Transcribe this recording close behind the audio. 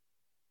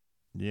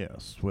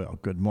Yes, well,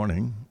 good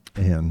morning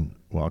and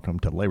welcome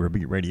to Labor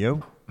Beat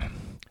Radio,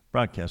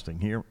 broadcasting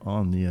here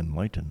on the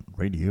Enlightened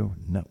Radio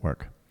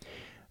Network,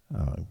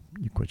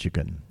 which you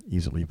can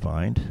easily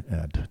find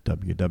at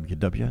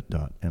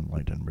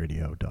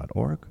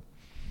www.enlightenradio.org.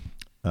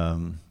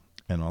 And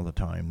all the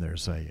time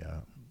there's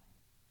a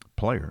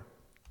player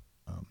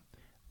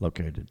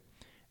located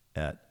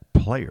at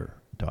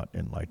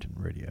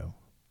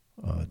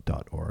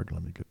player.enlightenradio.org.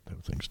 Let me get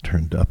those things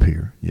turned up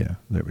here. Yeah,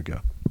 there we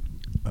go.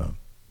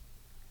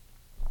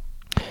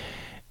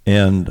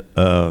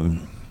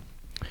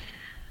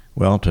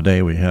 Well,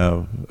 today we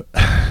have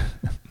a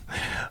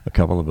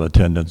couple of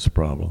attendance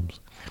problems.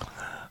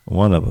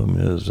 One of them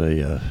is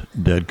a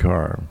dead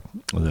car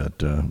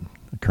that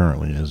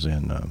currently is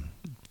in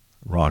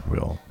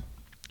Rockville,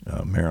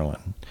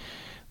 Maryland,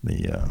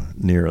 the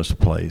nearest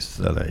place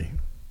that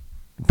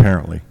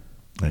apparently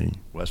a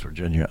West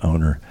Virginia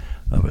owner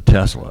of a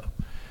Tesla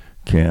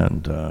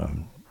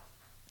can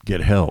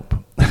get help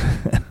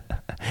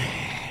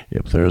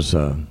if there's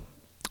a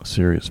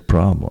serious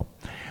problem.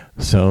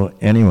 So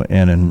anyway,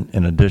 and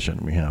in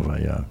addition, we have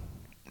a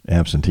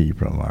absentee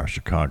from our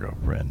Chicago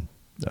friend,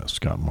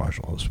 Scott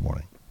Marshall, this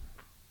morning.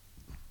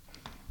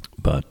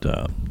 But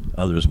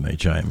others may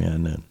chime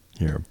in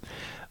here.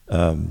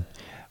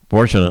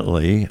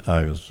 Fortunately,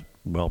 I was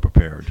well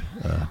prepared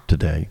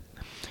today,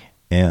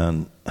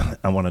 and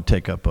I want to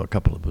take up a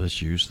couple of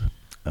issues.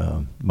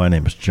 My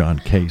name is John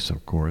Case,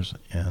 of course,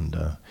 and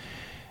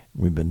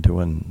we've been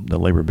doing the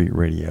Labor Beat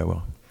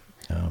Radio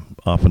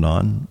off and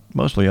on,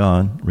 mostly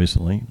on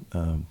recently,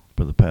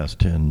 for the past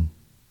 10,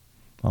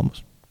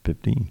 almost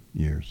 15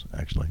 years,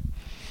 actually.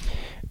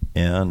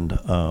 And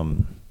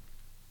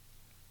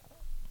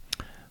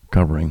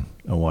covering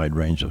a wide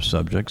range of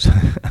subjects,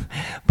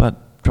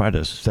 but try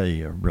to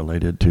stay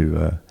related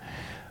to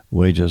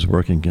wages,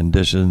 working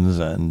conditions,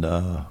 and,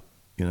 a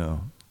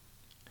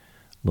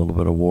little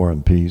bit of war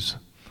and peace.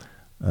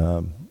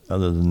 Other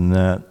than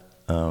that,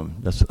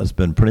 that's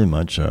been pretty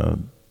much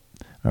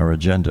our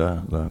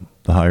agenda,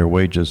 the higher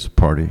wages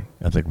party,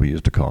 I think we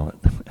used to call it.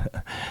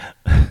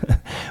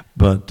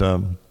 But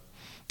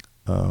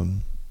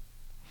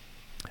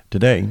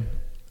today,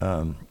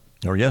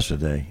 or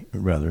yesterday,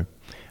 rather,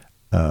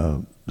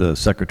 the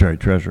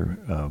Secretary-Treasurer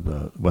of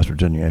the West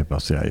Virginia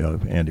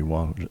AFL-CIO, Andy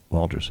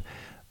Walters,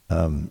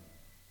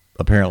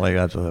 apparently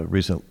at a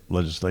recent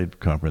legislative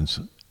conference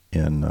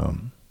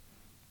in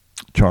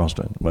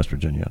Charleston, West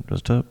Virginia,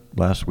 just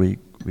last week,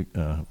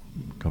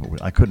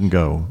 I couldn't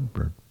go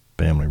for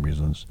family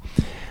reasons,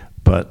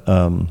 but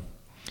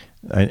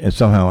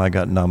somehow I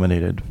got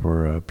nominated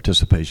for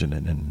participation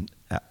in an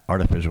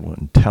artificial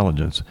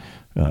intelligence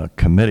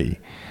committee,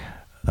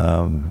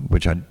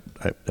 which I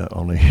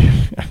only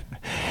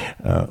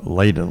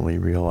latently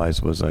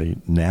realized was a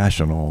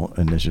national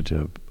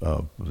initiative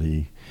of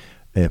the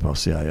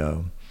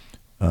AFL-CIO,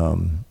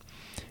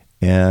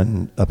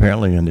 and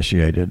apparently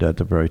initiated at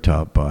the very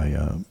top by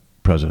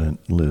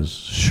President Liz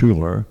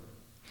Shuler,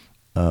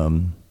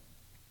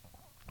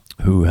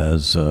 who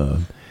has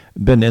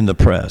been in the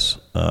press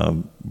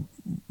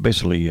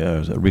basically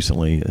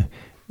recently,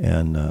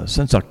 and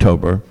since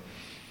October,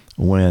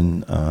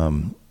 when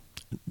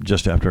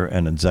just after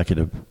an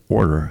executive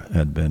order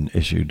had been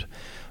issued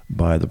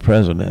by the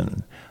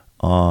president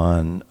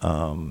on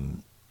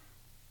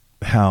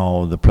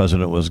how the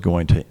president was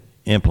going to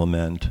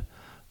implement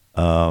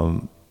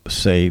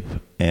SAFE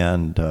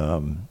and,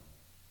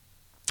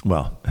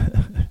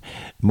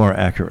 more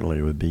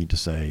accurately would be to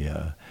say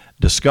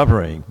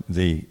discovering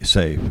the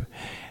safe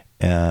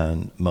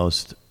and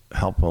most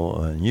helpful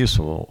and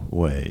useful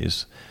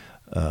ways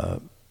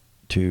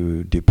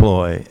to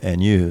deploy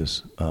and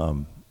use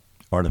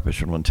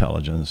artificial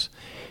intelligence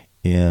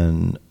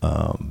in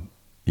the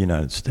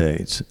United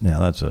States. Now,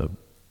 that's a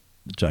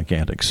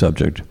gigantic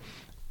subject,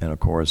 and of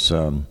course,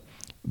 from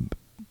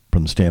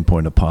the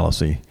standpoint of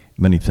policy,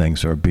 many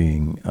things are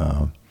being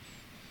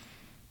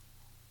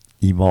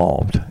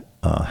evolved.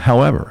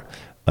 However,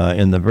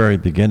 in the very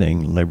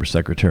beginning, Labor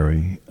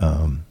Secretary,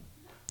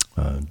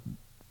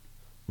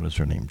 what is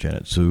her name,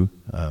 Janet Sue,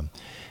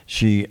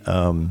 she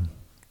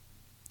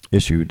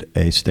issued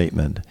a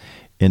statement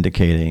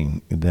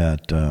indicating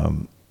that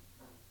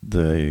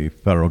the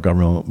federal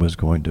government was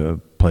going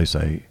to place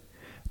a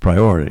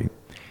priority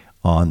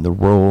on the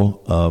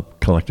role of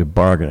collective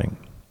bargaining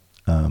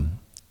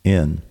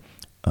in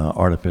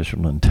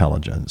artificial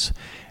intelligence.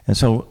 And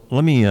so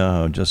let me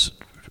just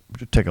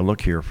take a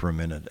look here for a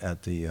minute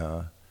at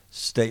the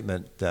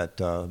statement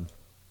that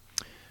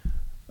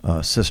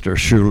Sister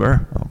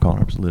Shuler, I'll call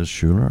her Liz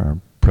Shuler, our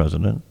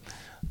president.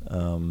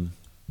 I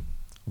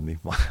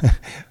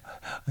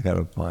got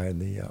to find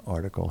the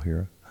article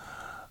here.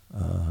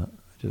 I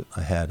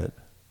had it.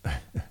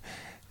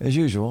 As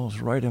usual, it's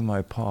right in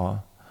my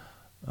paw.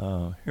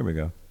 Here we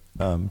go.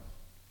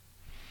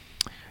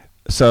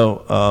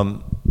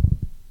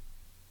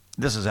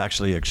 This is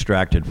actually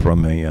extracted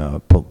from a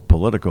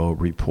Politico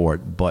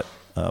report, but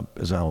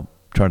as I'll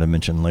try to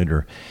mention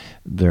later,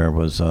 there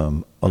was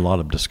a lot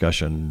of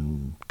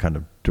discussion, kind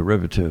of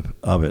derivative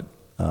of it,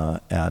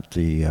 at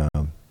the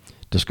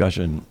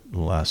discussion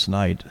last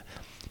night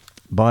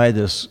by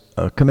this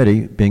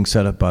committee being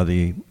set up by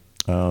the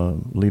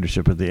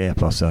leadership of the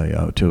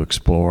AFL-CIO to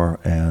explore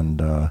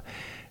and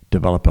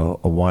develop a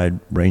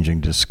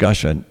wide-ranging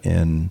discussion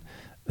in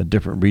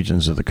different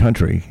regions of the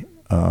country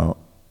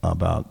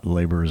about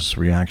labor's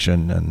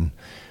reaction and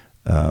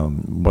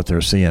what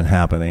they're seeing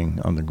happening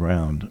on the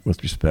ground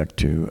with respect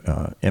to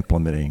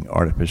implementing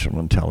artificial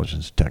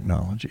intelligence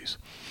technologies.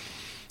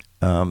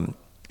 And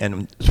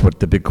it's what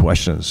the big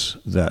questions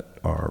that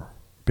are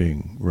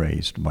being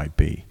raised might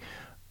be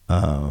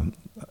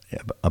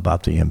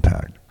about the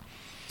impact.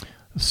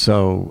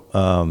 So,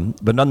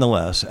 but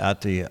nonetheless,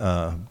 at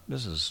the,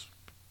 this is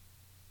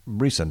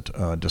recent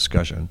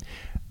discussion,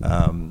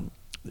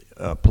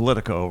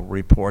 Politico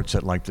reports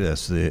it like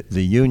this: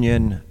 the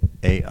union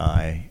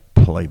AI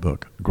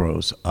playbook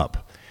grows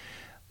up.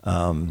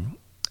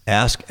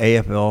 Ask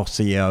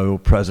AFL-CIO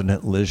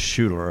President Liz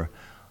Shuler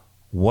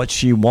what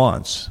she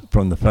wants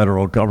from the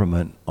federal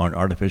government on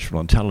artificial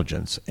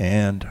intelligence,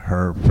 and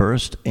her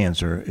first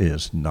answer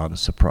is not a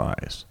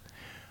surprise.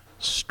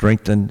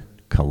 Strengthen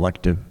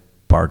collective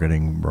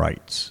bargaining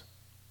rights,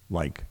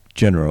 like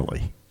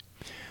generally.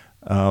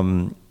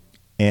 And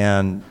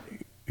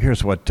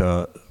here's what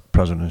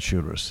President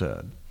Shuler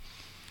said.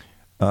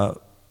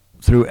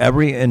 Through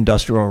every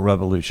industrial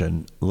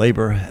revolution,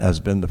 labor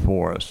has been the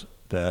force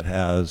that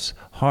has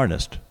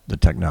harnessed the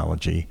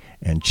technology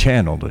and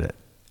channeled it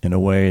in a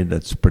way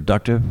that's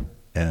productive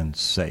and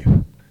safe.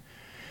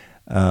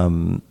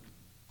 And,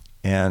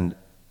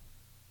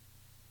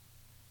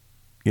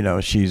 you know,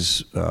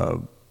 she's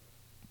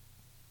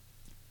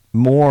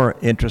more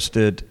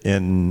interested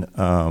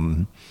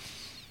in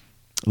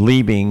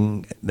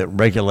leaving the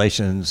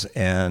regulations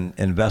and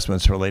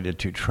investments related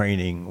to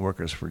training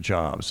workers for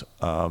jobs.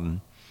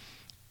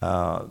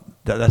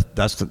 That's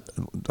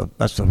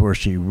where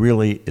she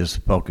really is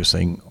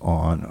focusing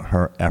on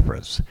her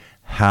efforts.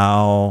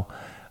 How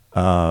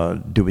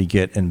do we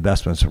get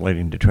investments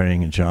relating to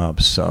training and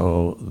jobs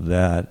so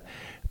that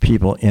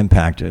people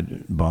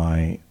impacted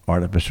by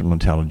artificial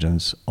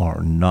intelligence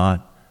are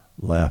not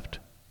left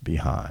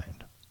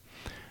behind?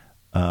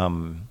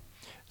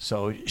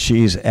 So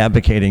she's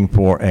advocating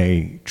for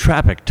a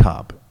traffic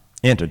top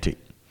entity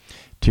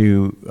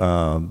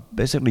to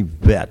basically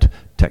vet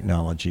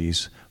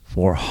technologies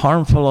for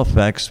harmful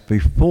effects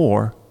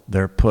before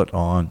they're put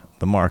on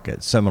the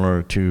market,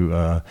 similar to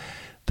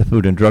the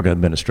Food and Drug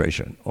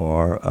Administration,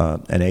 or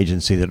an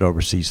agency that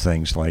oversees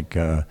things like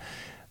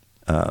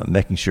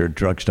making sure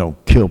drugs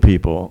don't kill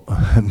people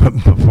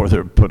before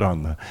they're put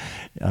on the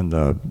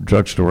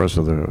drugstores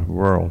of the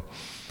world.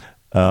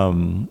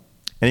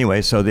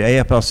 Anyway, so the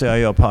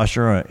AFL-CIO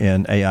posture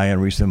in AI in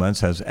recent months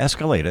has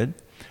escalated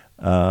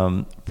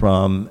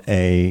from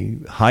a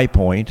high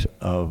point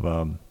of,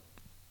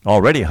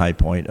 already high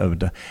point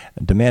of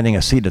demanding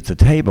a seat at the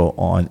table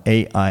on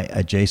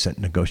AI-adjacent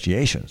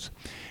negotiations,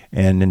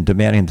 and in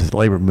demanding that the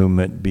labor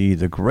movement be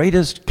the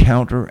greatest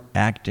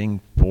counteracting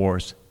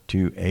force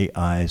to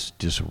AI's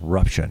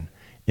disruption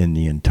in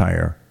the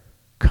entire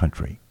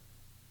country.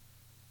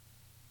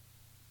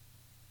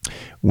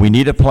 We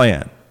need a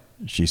plan,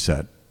 she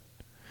said.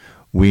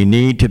 We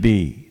need to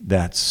be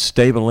that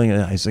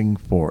stabilizing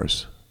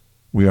force.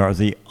 We are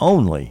the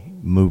only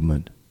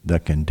movement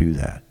that can do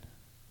that.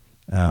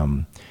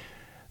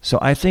 So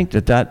I think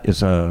that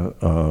is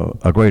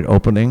a great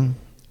opening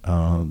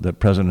that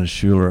President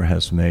Shuler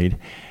has made,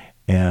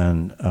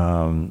 and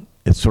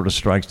it sort of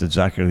strikes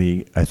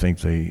exactly, I think,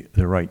 the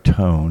right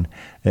tone.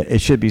 It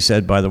should be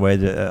said, by the way,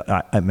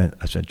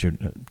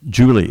 that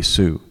Julie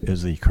Su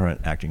is the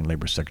current acting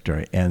labor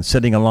secretary, and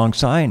sitting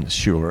alongside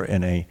Shuler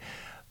in a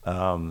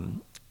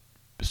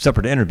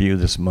separate interview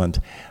this month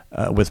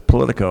with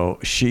Politico,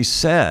 she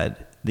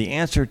said the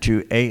answer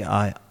to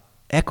AI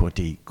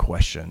equity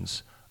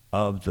questions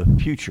of the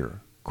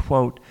future,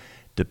 quote,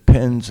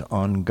 depends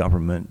on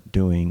government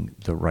doing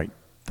the right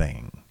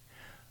thing.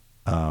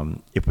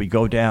 If we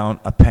go down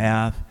a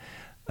path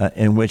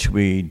in which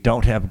we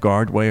don't have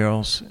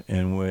guardrails,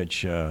 in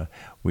which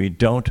we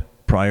don't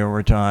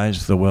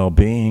prioritize the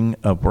well-being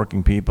of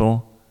working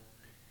people,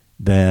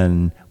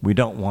 then we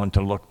don't want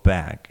to look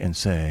back and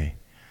say,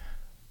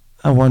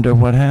 I wonder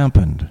what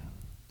happened.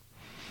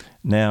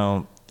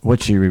 Now,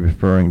 what she's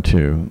referring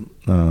to,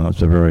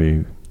 it's a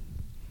very,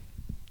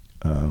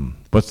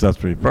 what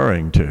that's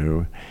referring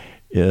to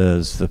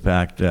is the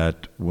fact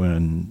that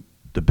when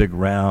the big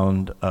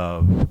round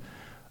of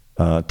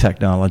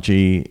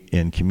technology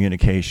in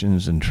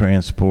communications and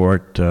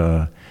transport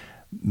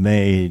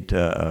made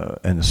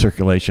and the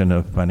circulation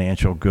of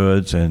financial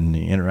goods and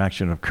the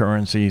interaction of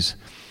currencies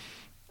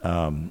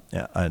and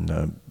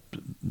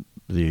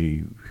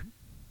the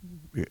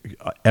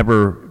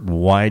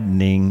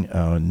ever-widening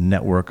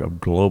network of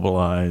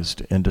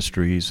globalized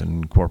industries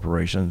and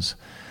corporations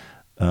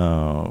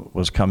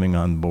was coming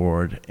on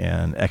board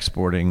and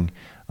exporting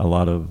a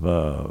lot of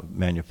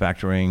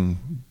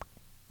manufacturing,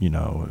 a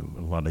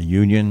lot of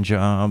union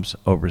jobs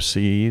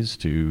overseas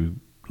to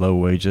low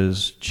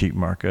wages, cheap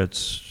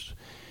markets,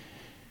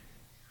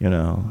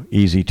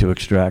 easy to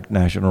extract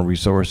national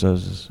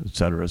resources, et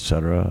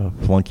cetera,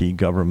 flunky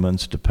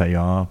governments to pay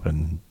off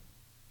and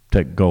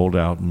take gold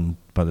out and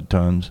by the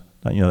tons,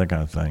 that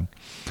kind of thing.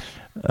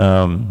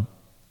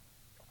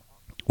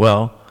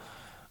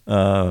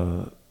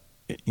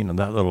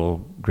 That little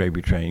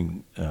gravy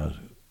train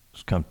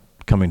is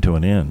coming to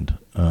an end.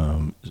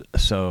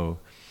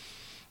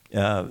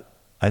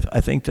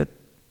 I think that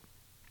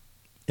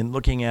in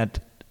looking at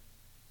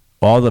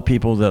all the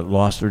people that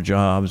lost their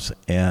jobs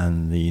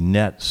and the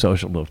net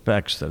social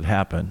effects that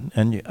happen,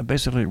 and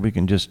basically we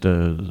can just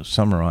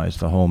summarize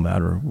the whole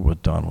matter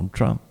with Donald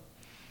Trump.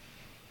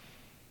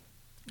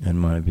 In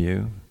my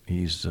view,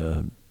 he's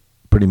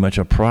pretty much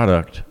a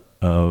product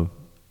of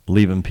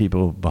leaving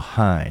people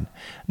behind.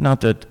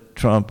 Not that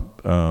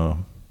Trump, I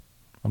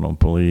don't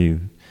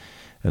believe,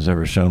 has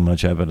ever shown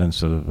much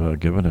evidence of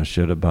giving a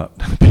shit about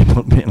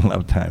people being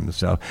left behind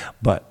themselves,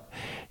 but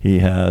he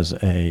has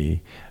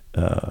a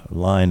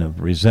line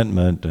of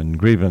resentment and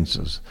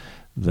grievances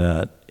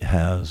that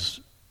has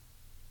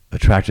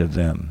attracted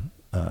them,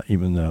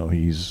 even though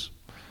he's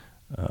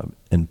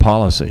in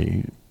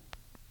policy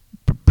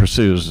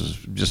pursues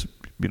just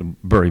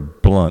very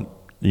blunt,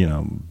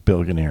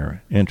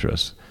 billionaire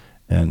interests,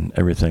 and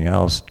everything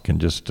else can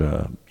just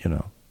live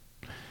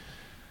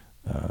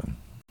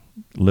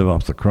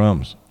off the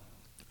crumbs.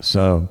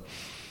 So,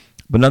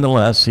 but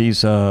nonetheless,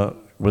 he's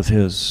with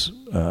his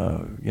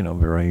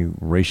very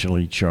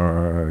racially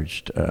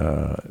charged,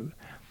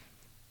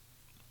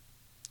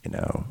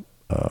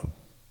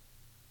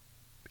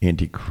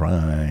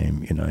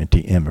 anti-crime,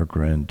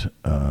 anti-immigrant,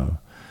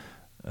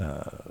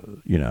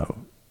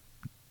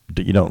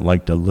 you don't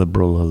like the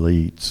liberal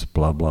elites,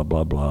 blah blah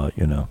blah blah,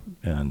 and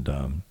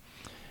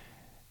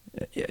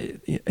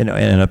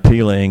and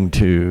appealing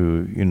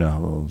to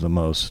the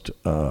most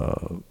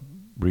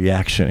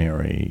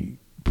reactionary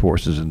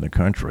forces in the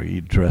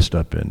country, dressed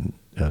up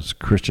as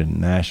Christian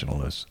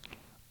nationalists.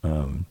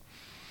 So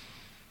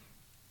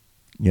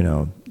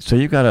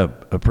you've got a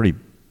pretty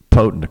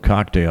potent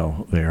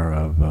cocktail there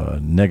of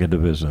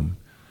negativism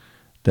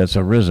that's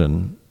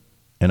arisen,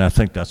 and I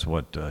think that's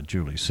what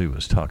Julie Sue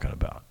was talking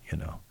about.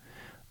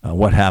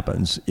 What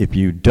happens if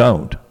you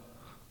don't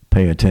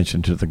pay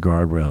attention to the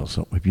guardrails,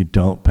 if you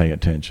don't pay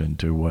attention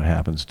to what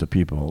happens to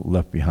people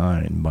left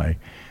behind by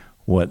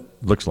what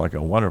looks like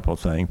a wonderful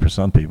thing for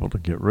some people to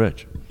get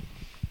rich.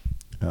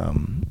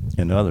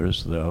 And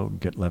others, though,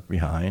 get left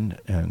behind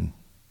and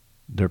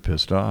they're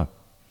pissed off.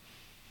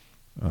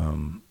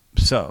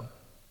 So,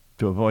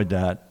 to avoid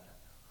that,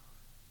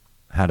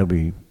 how do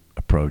we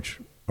approach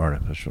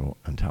artificial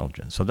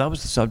intelligence? So that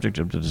was the subject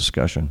of the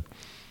discussion.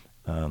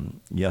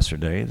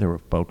 Yesterday, there were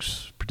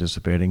folks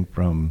participating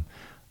from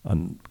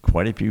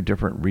quite a few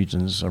different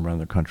regions around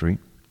the country.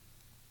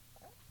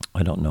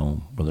 I don't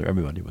know whether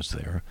everybody was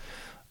there.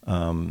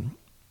 And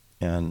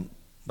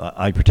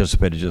I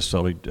participated just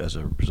solely as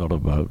a result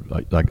of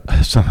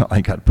somehow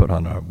I got put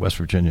on a West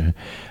Virginia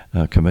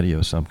committee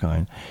of some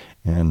kind,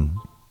 and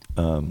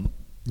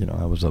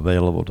I was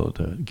available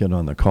to get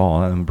on the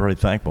call. And I'm very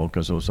thankful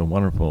because it was a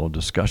wonderful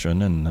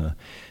discussion, and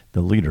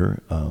the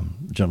leader, a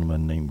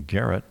gentleman named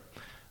Garrett,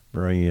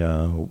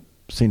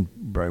 seemed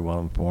very well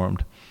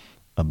informed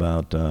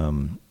about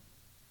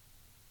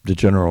the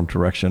general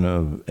direction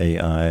of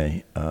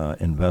AI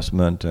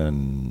investment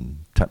and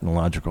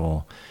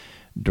technological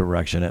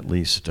direction, at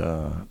least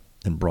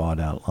in broad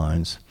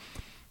outlines,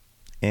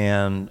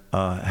 and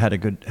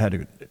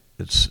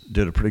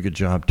did a pretty good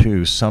job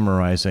too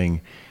summarizing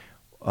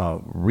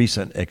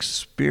recent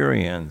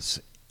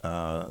experience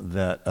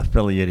that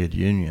affiliated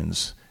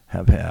unions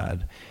have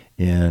had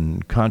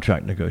in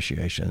contract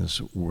negotiations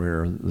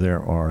where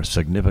there are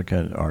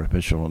significant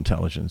artificial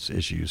intelligence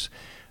issues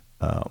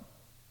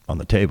on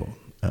the table.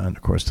 And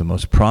of course, the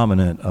most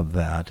prominent of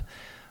that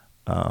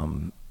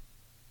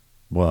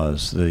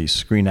was the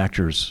Screen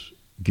Actors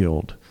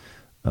Guild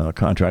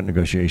contract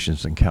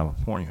negotiations in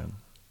California.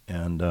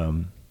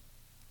 And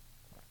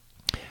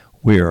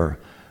where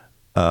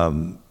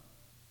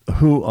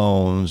who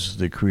owns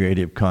the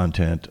creative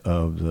content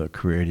of the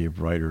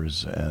creative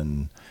writers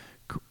and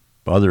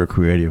other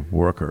creative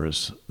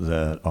workers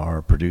that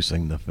are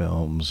producing the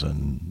films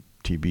and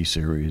TV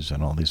series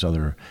and all these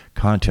other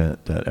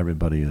content that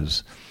everybody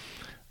is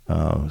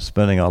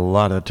spending a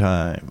lot of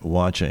time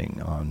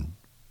watching on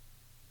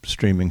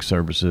streaming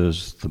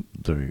services,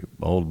 the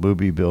old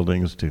movie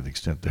buildings, to the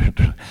extent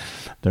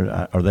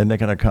are they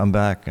making a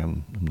comeback?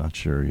 I'm not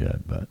sure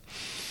yet, but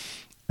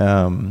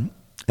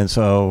and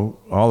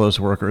so all those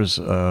workers,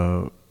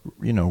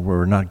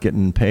 were not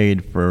getting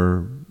paid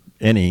for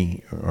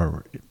any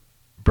or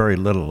very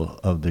little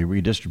of the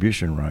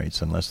redistribution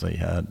rights unless they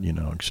had,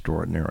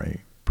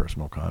 extraordinary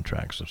personal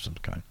contracts of some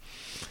kind.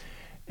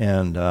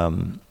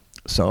 And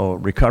so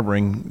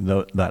recovering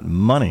that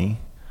money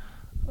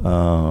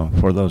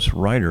for those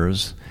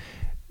writers,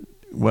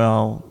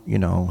 well,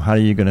 how are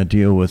you going to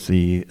deal with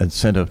the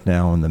incentive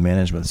now on the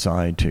management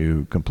side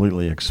to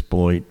completely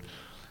exploit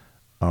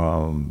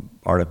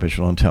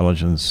artificial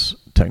intelligence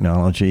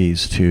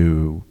technologies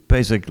to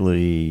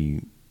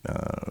basically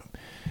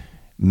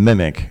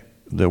mimic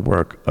the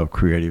work of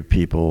creative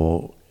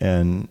people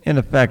and, in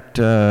effect,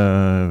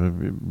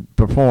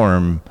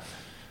 perform,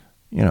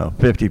 50%,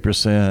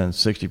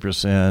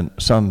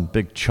 60%, some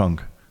big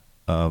chunk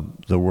of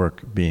the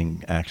work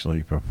being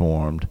actually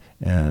performed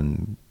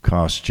and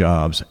cost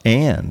jobs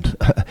and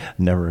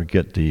never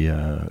get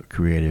the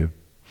creative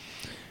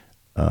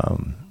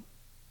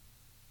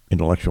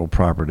intellectual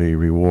property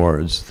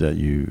rewards that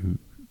you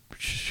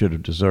should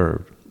have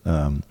deserved.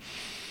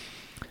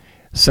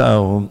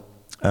 So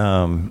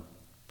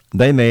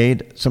they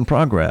made some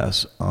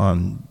progress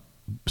on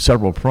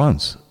several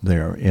fronts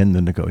there in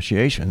the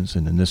negotiations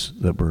and in this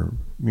that were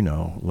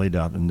laid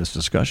out in this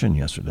discussion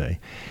yesterday.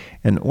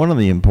 And one of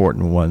the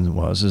important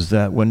ones is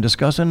that when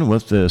discussing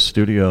with the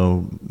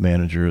studio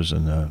managers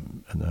and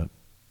the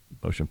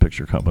motion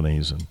picture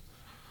companies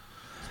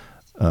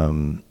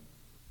and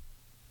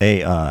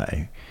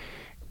AI,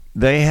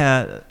 they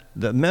had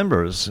the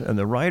members and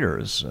the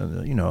writers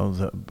and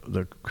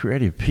the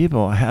creative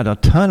people had a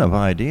ton of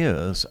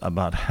ideas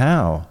about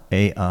how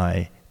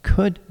AI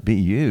could be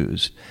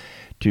used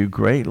to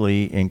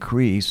greatly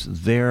increase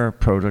their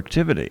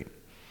productivity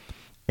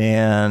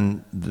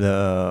and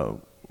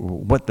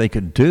what they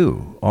could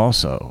do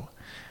also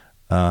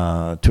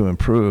to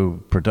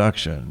improve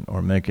production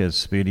or make it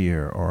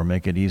speedier or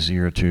make it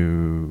easier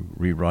to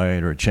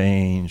rewrite or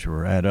change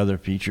or add other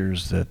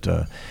features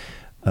that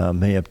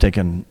may have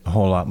taken a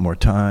whole lot more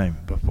time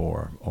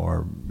before,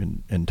 or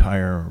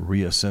entire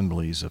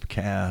reassemblies of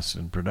casts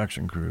and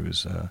production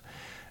crews,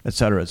 et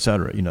cetera, et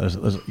cetera. You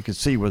can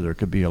see where there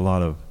could be a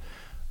lot of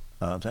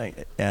thing.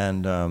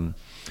 And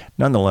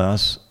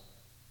nonetheless,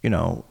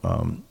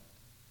 and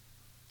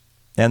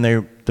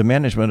the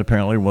management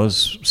apparently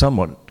was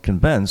somewhat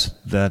convinced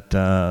that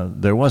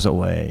there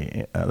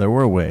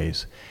were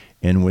ways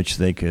in which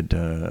they could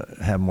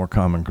have more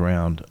common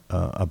ground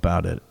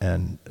about it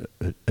and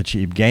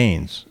achieve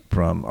gains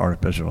from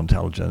artificial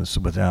intelligence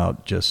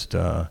without just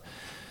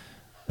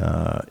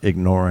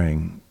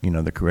ignoring,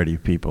 the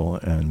creative people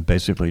and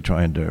basically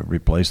trying to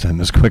replace them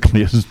as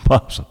quickly as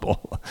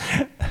possible.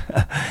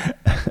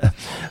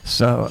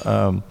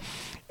 So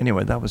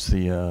anyway, that was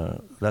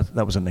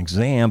that was an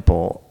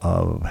example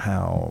of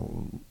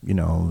how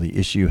the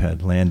issue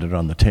had landed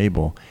on the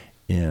table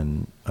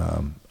in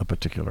a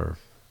particular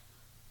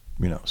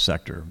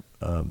sector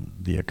of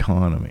the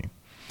economy.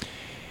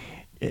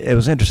 It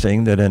was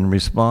interesting that in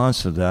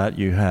response to that,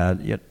 you had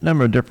a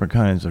number of different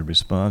kinds of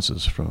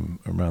responses from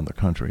around the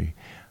country.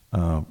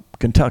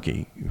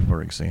 Kentucky,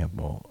 for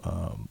example,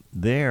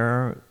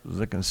 there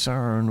the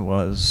concern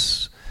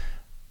was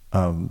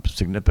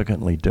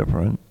significantly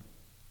different.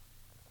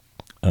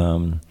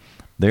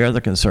 There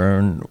the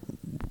concern,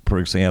 for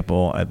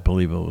example, I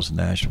believe it was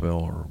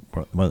Nashville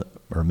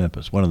or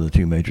Memphis, one of the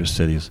two major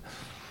cities,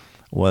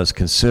 was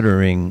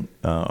considering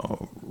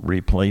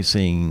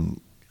replacing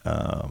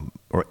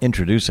or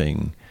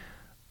introducing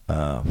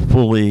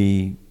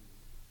fully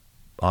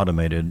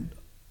automated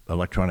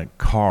electronic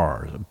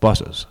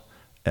buses,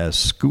 as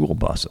school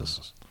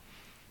buses,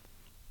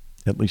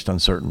 at least on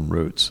certain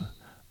routes,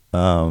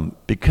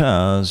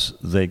 because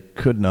they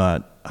could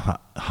not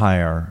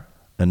hire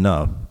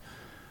enough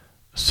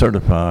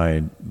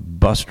certified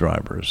bus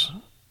drivers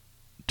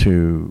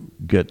to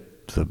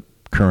get the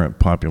current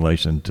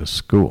population to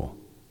school.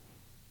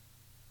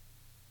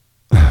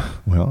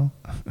 Well,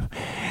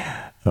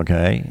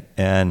 okay,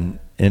 and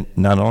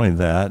not only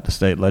that, the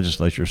state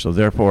legislature so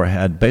therefore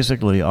had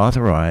basically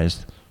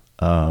authorized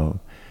buying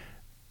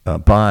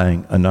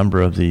a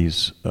number of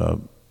these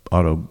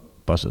auto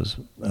buses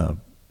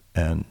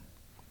and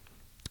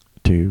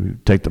to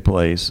take the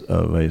place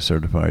of a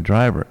certified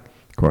driver.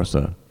 Of course,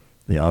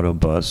 the auto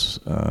bus,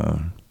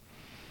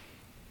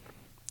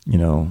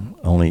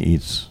 only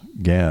eats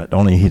gas,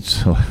 only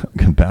eats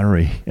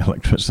battery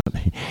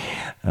electricity,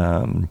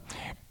 and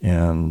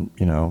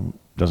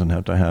doesn't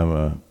have to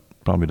have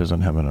probably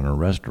doesn't have an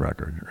arrest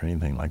record or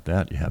anything like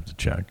that. You have to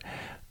check.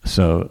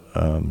 So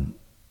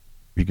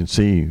you can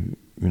see,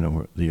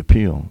 the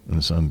appeal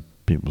in some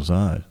people's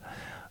eyes.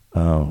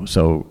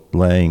 So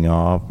laying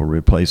off or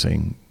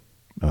replacing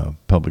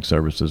public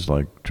services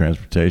like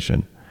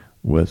transportation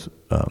with,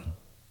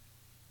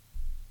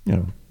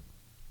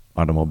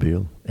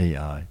 automobile,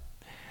 AI.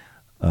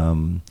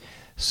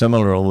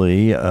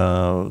 Similarly,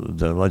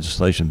 the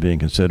legislation being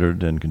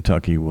considered in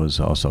Kentucky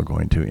was also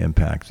going to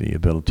impact the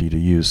ability to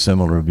use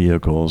similar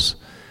vehicles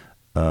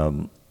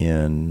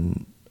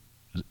in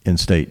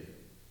state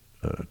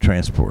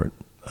transport.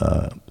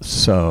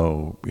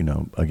 So,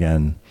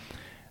 again,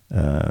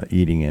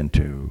 eating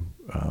into,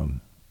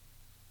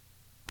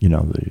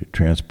 the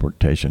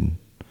transportation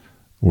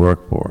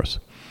workforce.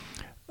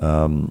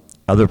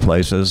 Other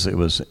places, it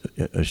was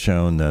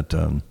shown that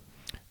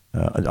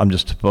I'm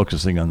just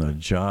focusing on the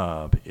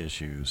job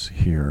issues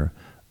here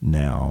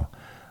now.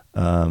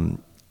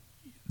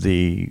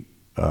 The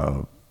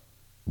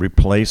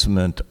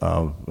replacement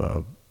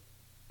of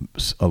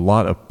a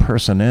lot of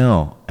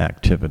personnel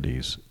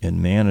activities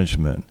in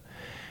management.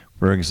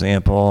 For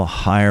example,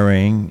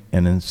 hiring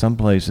and in some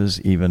places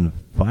even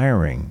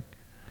firing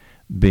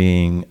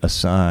being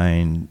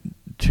assigned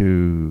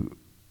to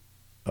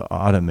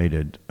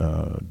automated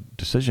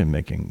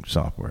decision-making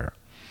software.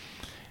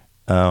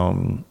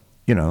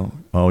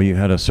 You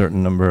had a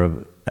certain number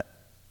of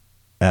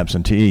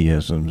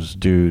absenteeisms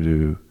due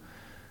to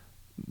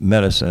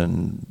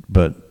medicine,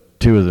 but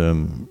 2 of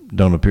them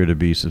don't appear to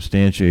be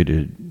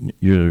substantiated.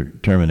 You're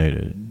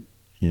terminated.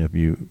 If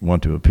you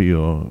want to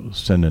appeal,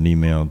 send an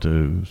email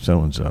to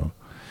so-and-so.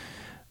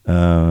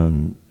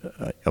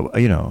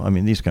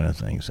 These kind of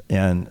things.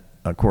 And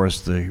of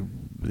course,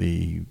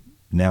 the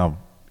now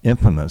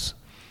infamous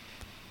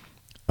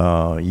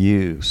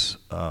use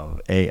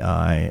of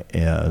AI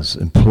as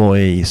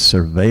employee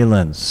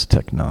surveillance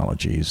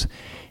technologies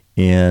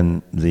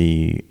in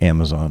the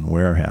Amazon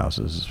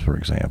warehouses, for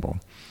example,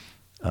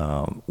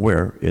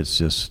 where it's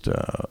just,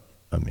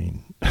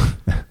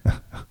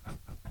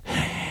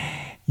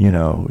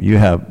 you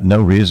have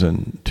no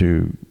reason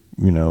to,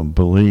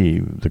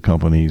 believe the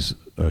company's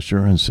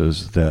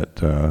assurances that,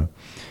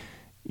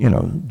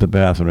 the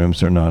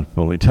bathrooms are not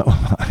fully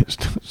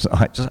televised. So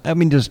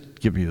just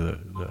give you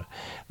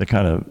the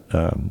kind of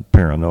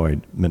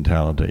paranoid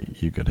mentality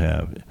you could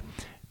have,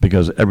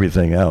 because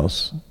everything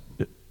else,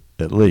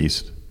 at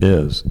least,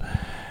 is.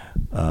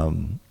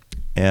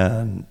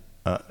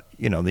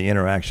 The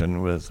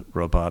interaction with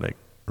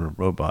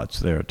robots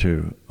there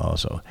too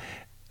also.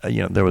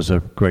 There was a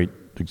great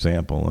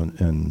example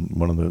in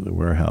one of the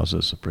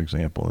warehouses, for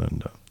example,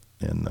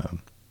 in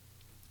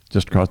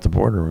just across the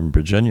border in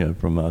Virginia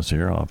from us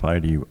here off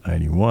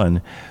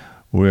I-81,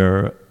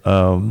 where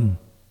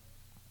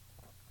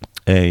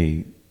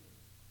a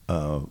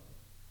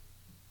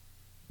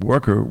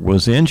worker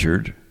was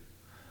injured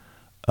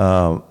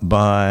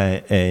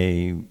by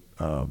a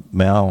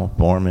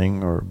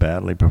malforming or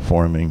badly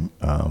performing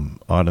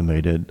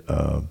automated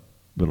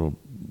little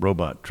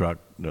robot truck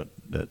that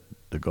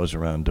goes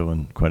around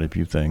doing quite a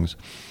few things.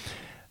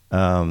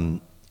 And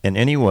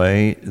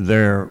anyway,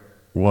 there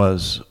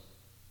was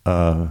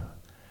no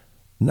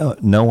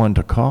one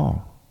to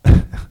call.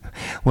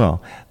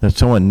 Well, that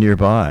someone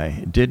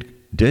nearby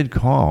did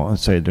call and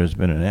say there's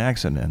been an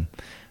accident,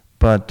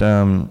 but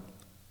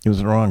it was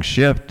the wrong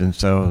shift, and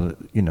so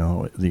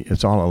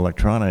it's all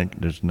electronic.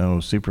 There's no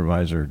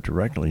supervisor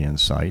directly in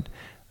sight.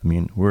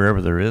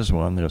 Wherever there is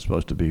one, they're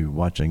supposed to be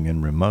watching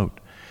in remote.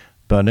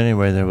 But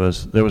anyway, there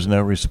was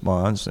no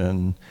response,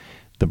 and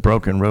the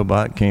broken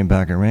robot came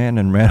back around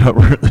and ran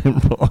over the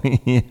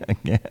employee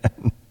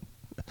again.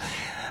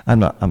 I'm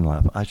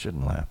laughing. I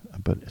shouldn't laugh,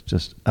 but it's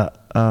just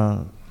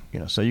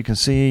so you can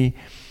see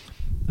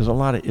there's a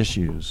lot of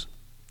issues,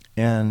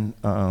 and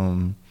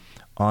on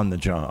the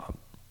job.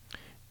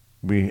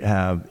 We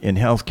have in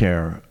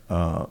healthcare,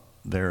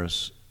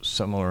 there's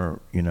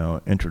similar,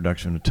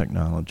 introduction of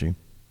technology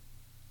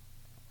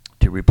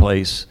to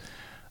replace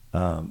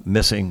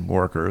missing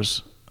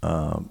workers,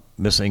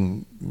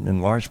 missing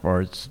in large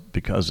parts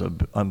because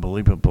of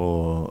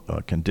unbelievable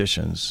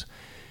conditions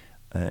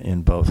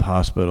in both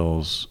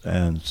hospitals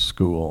and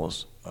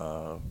schools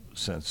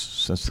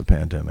since the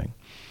pandemic.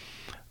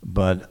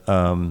 But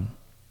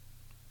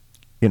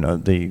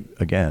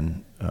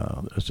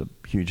there's a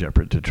huge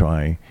effort to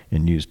try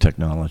and use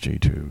technology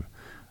to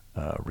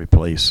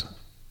replace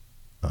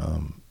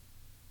the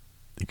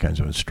kinds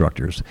of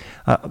instructors.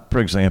 For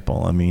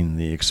example,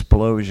 the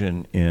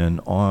explosion in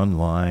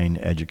online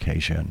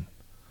education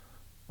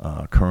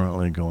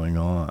currently going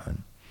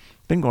on.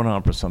 Been going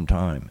on for some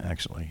time,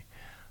 actually.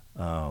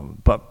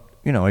 But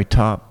one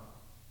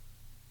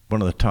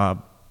of the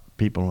top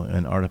people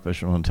in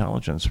artificial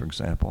intelligence, for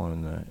example,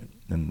 in the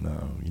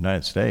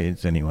United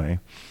States anyway,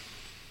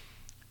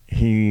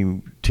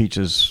 he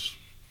teaches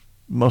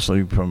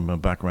mostly from a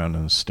background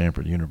in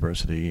Stanford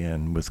University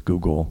and with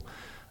Google.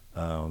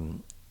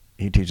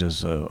 He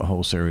teaches a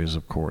whole series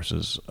of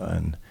courses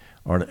on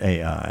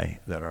AI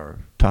that are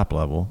top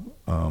level,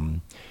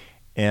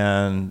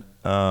 and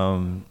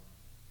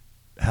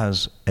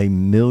has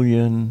 1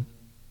 million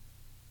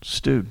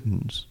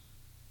students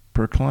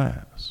per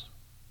class.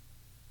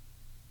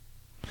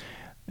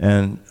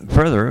 And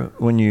further,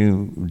 when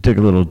you dig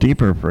a little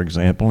deeper, for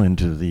example,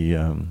 into the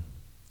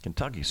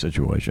Kentucky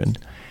situation,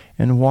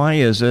 and why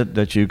is it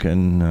that you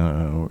can,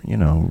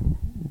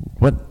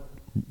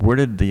 where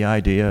did the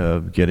idea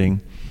of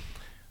getting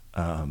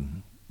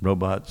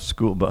robot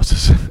school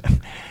buses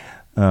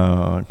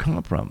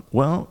come from?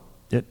 Well,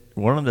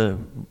 one of the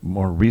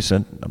more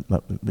recent, I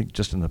think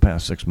just in the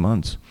past 6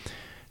 months,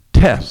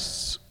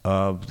 tests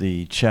of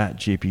the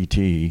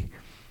ChatGPT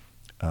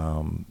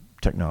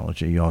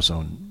technology,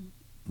 also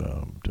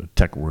the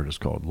tech word is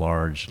called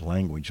large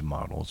language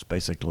models,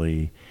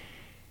 basically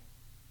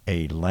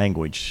a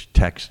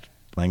text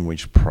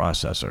language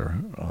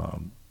processor,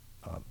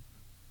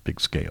 big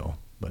scale,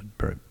 but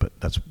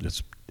that's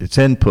its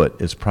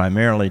input is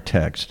primarily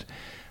text,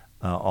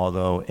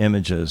 although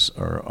images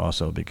are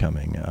also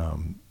becoming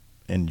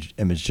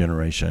image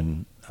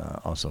generation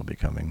also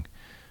becoming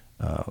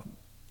a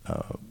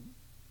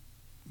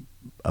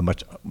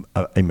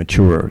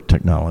mature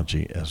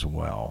technology as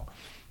well.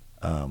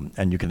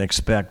 And you can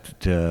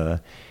expect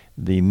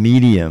the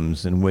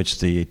mediums in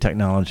which the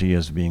technology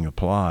is being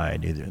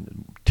applied, either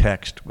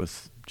text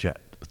with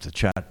the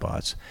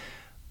chatbots,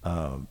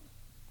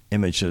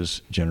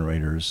 images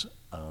generators,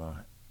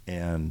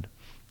 and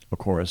of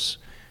course,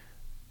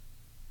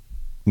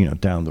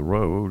 down the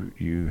road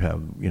you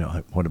have,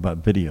 what about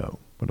video?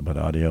 What about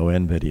audio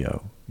and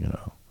video?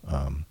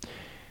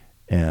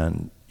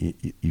 And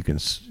you can,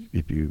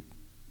 if you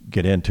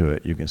get into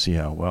it, you can see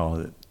how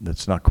well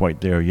it's not quite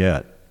there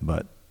yet,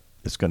 but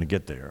it's going to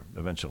get there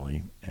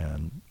eventually,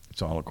 and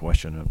it's all a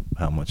question of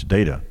how much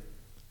data.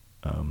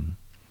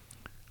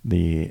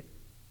 The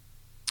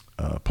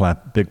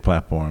big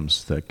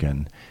platforms that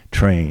can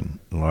train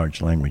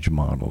large language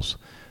models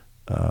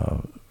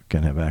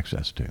can have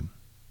access to.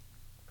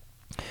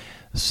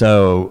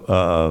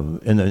 So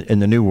in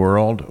the new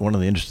world, one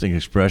of the interesting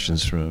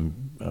expressions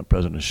from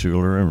President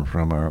Schuler and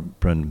from our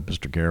friend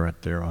Mr.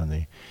 Garrett there on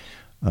the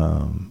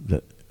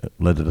that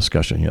led the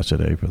discussion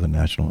yesterday for the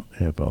National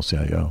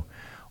AFL-CIO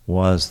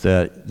was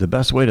that the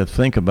best way to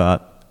think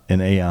about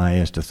an AI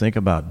is to think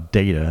about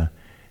data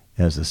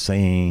as the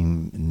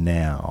same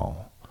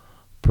now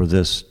for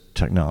this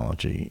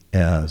technology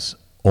as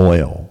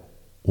oil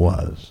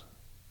was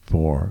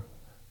for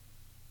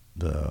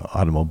the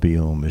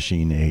automobile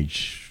machine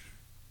age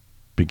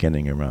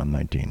beginning around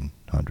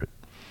 1900.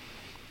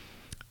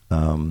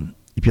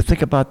 If you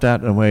think about that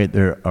in a way,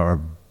 they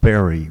are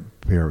very,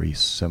 very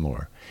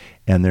similar.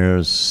 And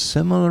there's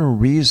similar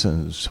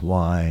reasons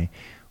why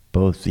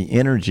both the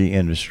energy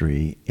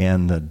industry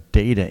and the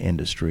data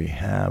industry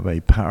have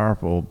a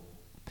powerful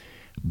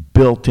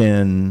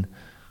built-in,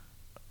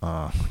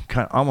 kind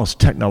of almost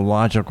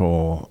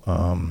technological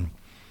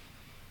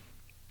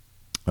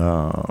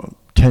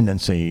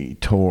tendency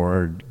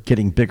toward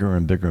getting bigger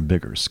and bigger and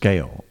bigger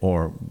scale,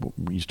 or what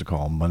we used to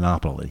call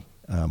monopoly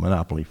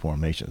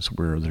formations,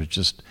 where there's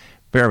just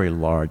very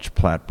large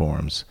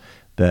platforms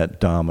that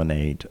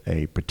dominate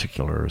a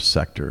particular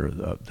sector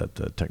that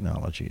the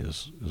technology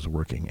is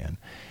working in.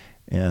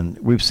 And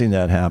we've seen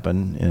that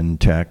happen in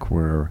tech,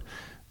 where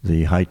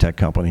the high-tech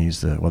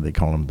companies, what they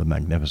call them, the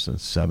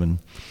Magnificent Seven,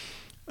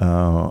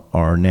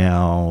 are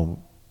now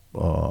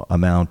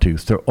amount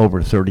to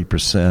over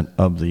 30%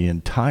 of the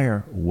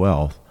entire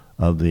wealth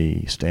of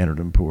the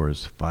Standard &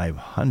 Poor's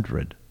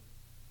 500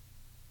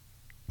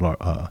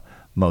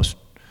 most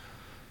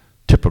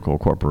typical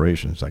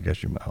corporations, I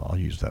guess I'll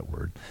use that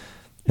word,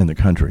 in the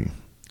country.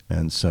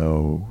 And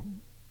so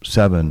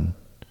 7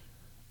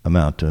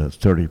 amount to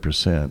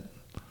 30%.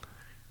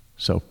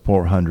 So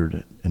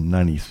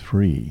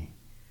 493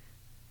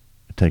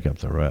 take up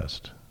the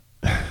rest.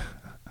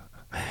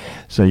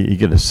 So you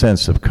get a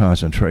sense of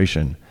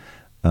concentration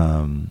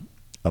of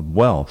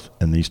wealth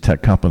in these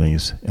tech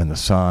companies and the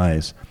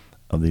size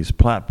of these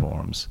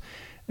platforms.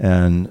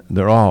 And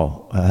they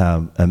all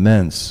have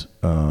immense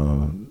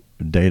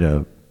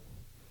data,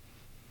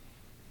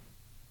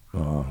 I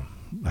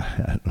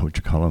don't know what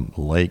you call them,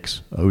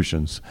 lakes,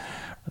 oceans,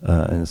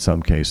 in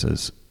some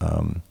cases.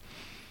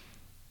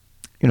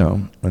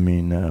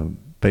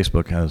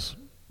 Facebook has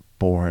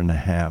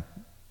 4.5,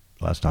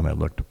 last time I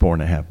looked,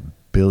 4.5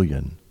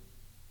 billion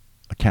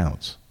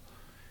accounts.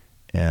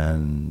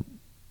 And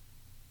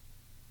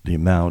the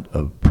amount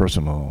of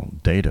personal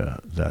data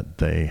that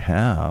they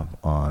have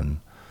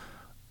on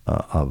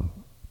of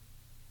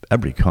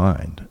every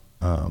kind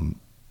on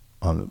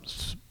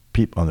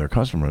their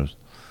customers,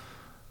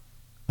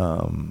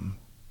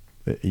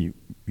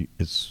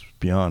 it's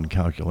beyond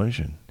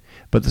calculation.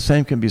 But the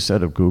same can be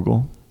said of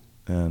Google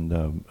and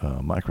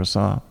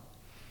Microsoft.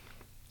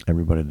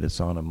 Everybody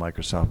that's on a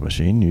Microsoft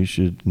machine, you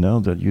should know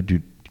that you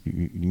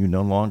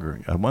no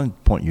longer, at one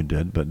point you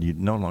did, but you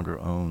no longer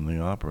own the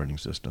operating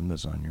system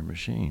that's on your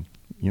machine.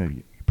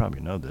 You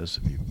probably know this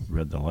if you've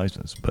read the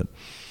license, but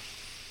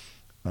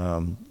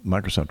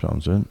Microsoft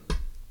owns it,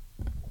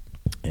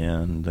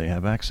 and they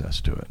have access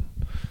to it.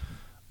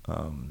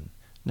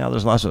 Now,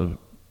 there's lots of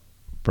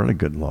fairly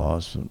good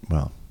laws,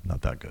 well,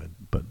 not that good,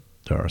 but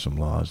there are some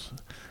laws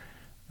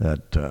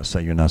that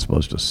say you're not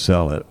supposed to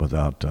sell it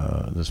without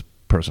this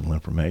personal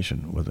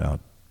information,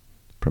 without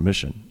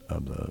permission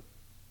of the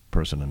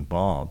person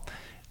involved.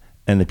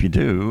 And if you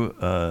do,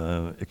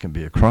 it can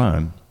be a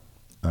crime,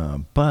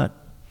 but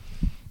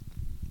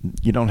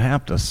you don't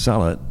have to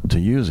sell it to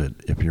use it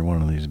if you're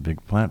one of these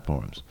big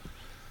platforms.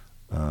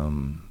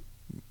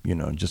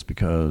 Just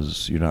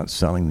because you're not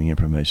selling the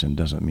information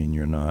doesn't mean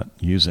you're not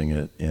using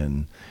it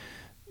in,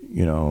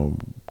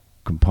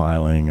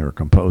 compiling or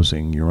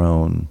composing your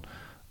own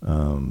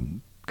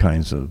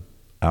kinds of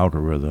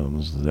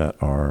algorithms that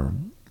are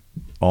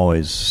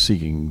always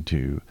seeking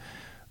to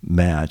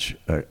match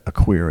a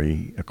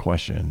query, a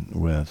question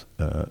with,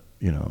 an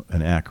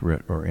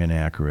accurate or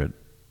inaccurate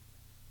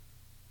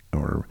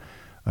or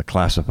a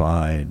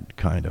classified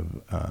kind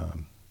of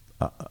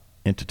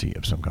entity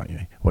of some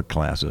kind. What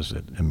class is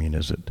it?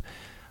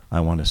 I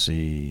want to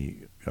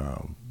see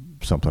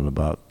something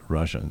about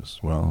Russians.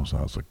 Well, so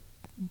I was like,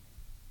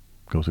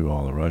 go through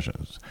all the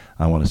Russians.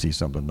 I want to see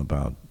something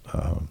about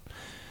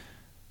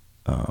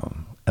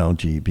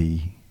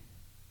LGBTQ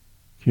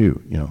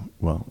to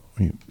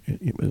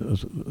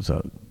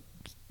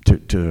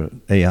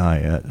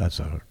AI, that's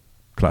a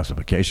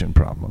classification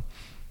problem.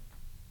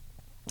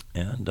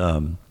 And,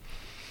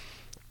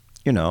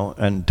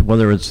 and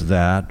whether it's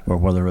that or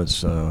whether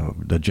it's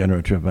the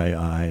generative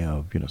AI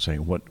of,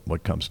 saying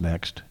what comes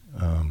next,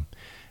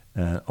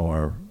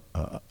 or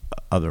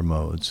other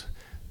modes,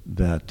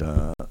 that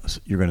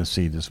you're going to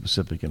see the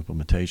specific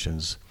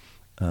implementations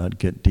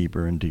get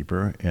deeper and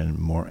deeper and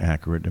more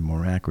accurate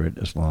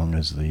as long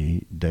as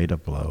the data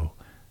flow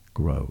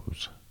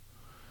grows.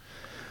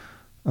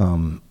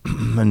 And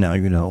now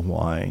you know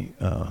why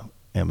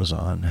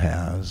Amazon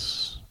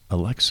has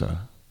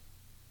Alexa.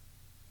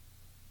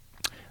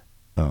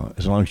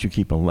 As long as you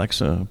keep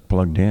Alexa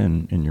plugged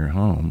in your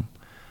home,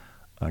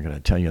 I got to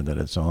tell you that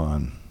it's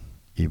on,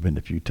 even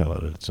if you tell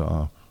it it's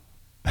off.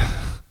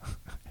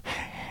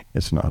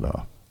 It's not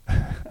off.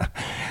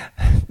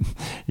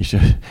 You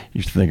should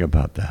think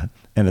about that.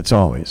 And it's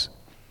always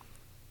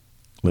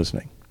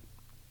listening.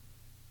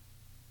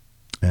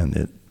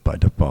 And by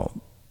default,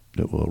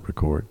 it will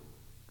record.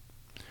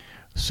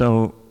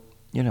 So,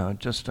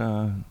 just,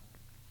 word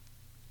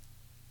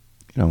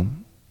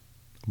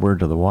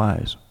to the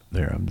wise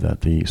there,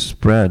 that the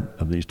spread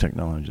of these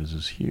technologies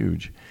is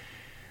huge.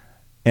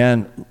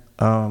 And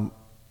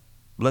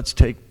let's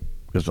take,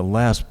 as the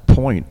last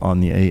point on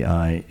the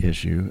AI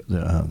issue,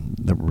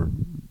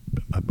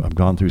 I've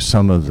gone through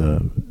some of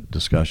the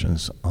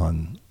discussions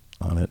on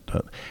it.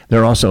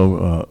 There are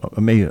also,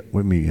 let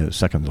me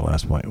second the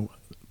last point.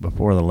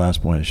 Before the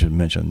last point, I should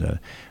mention that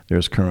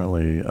there's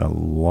currently a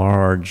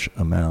large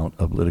amount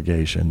of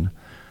litigation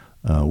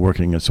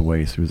working its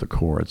way through the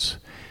courts,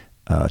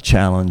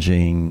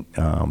 challenging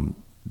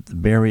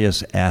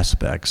various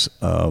aspects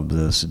of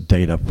this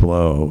data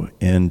flow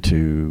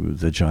into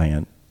the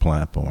giant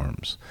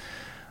platforms.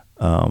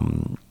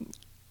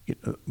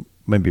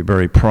 Maybe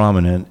very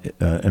prominent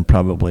and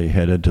probably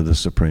headed to the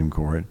Supreme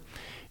Court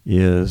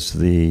is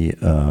the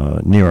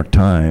New York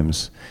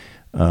Times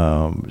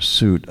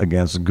suit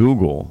against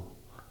Google,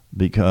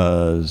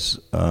 because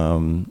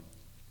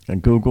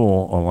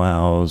Google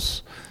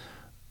allows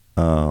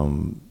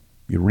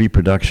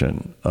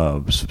reproduction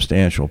of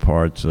substantial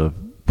parts of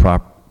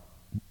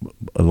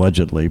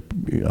allegedly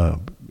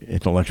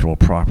intellectual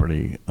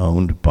property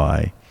owned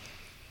by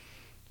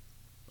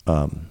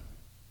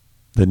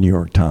the New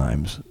York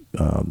Times,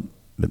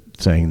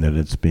 saying that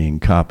it's being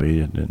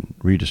copied and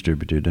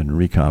redistributed and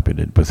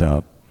recopied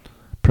without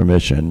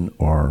permission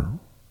or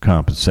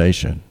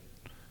compensation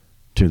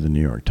to the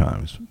New York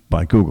Times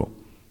by Google.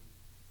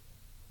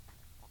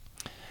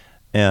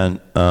 And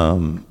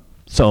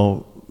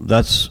so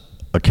that's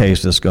a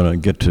case that's going to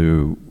get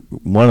to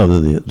one of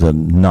the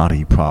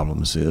knotty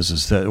problems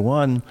is that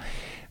one,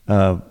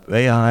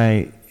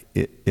 AI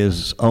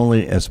is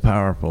only as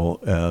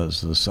powerful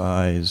as the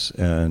size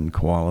and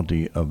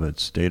quality of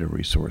its data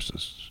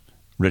resources,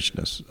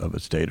 richness of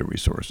its data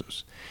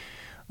resources.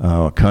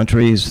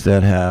 Countries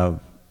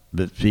that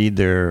feed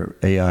their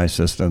AI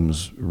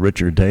systems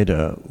richer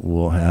data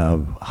will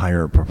have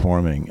higher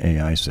performing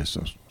AI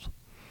systems.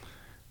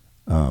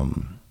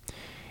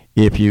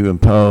 If you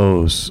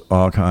impose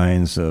all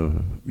kinds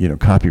of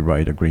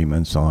copyright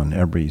agreements on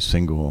every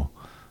single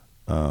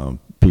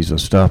piece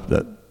of stuff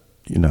that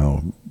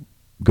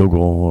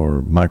Google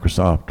or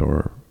Microsoft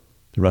or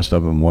the rest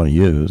of them want to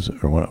use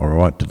or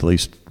want to at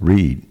least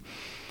read,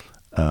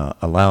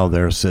 allow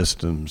their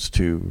systems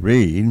to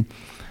read,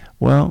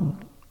 well,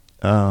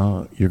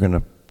 you're going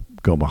to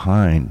go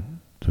behind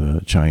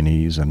the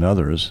Chinese and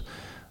others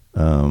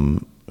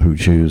who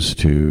choose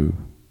to,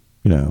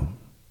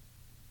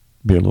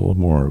 be a little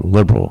more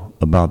liberal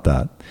about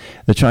that.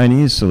 The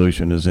Chinese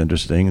solution is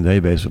interesting. They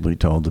basically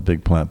told the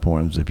big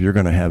platforms, if you're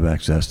going to have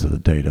access to the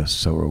data,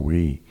 so are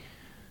we.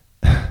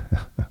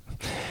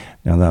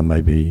 Now that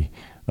might be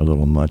a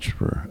little much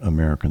for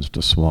Americans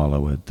to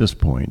swallow at this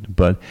point,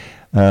 but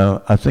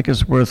I think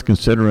it's worth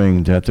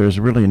considering that there's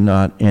really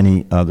not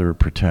any other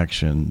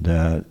protection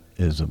that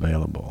is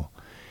available.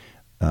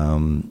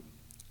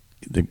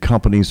 The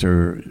companies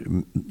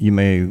you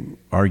may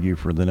argue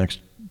for the next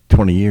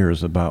 20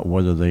 years about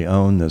whether they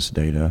own this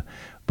data,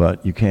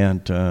 but you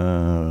can't,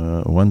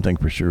 one thing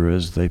for sure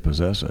is they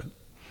possess it.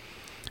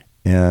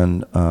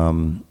 And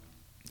I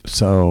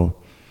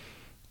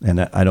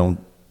don't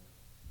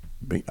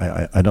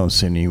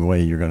see any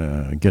way you're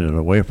going to get it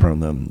away from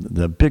them.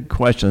 The big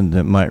question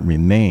that might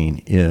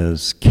remain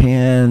is,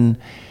 can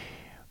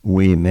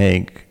we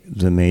make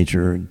the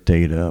major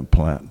data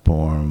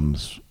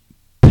platforms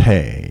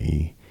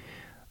pay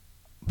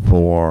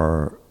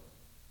for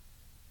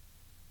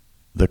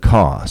the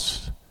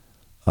cost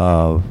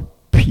of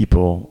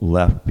people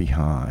left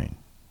behind?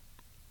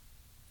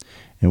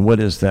 And what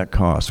is that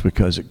cost?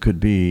 Because it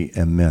could be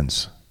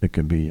immense. It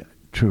could be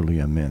truly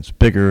immense,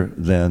 bigger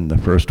than the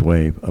first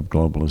wave of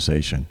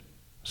globalization,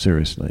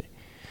 seriously,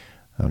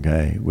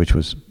 okay, which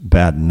was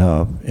bad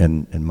enough,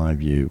 and in my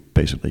view,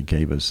 basically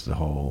gave us the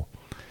whole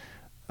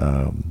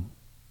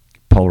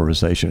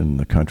polarization in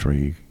the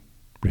country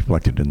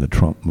reflected in the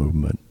Trump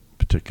movement in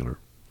particular.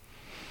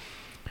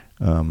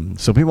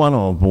 So we want to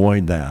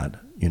avoid that,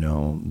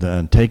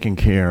 then taking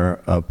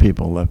care of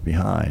people left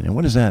behind. And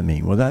what does that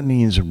mean? Well, that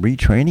means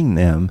retraining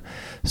them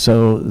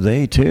so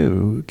they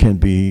too can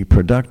be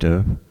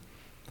productive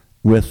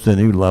with the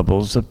new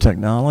levels of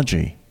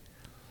technology.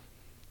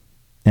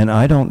 And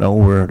I don't know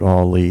where it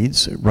all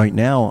leads. Right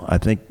now, I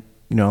think,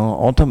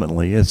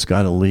 ultimately it's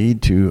got to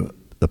lead to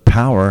the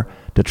power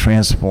to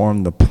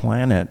transform the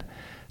planet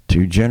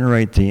to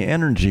generate the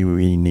energy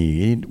we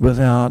need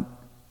without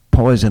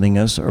poisoning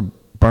us or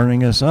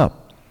burning us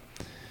up.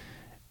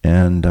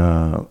 And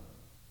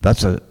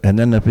and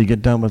then if we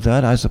get done with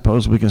that, I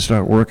suppose we can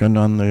start working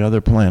on the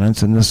other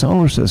planets in the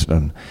solar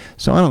system.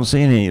 So I don't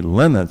see any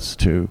limits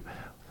to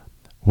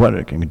what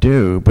it can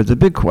do. But the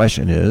big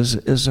question is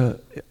you're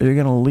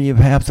going to leave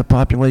half the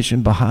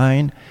population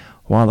behind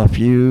while a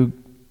few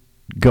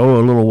go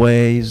a little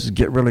ways,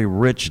 get really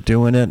rich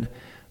doing it,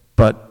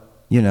 but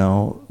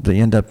they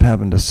end up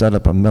having to set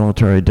up a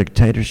military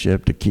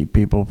dictatorship to keep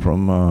people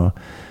from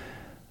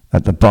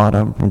at the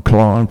bottom from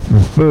clawing for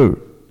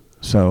food.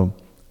 So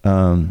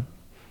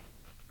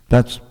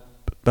that's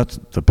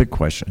the big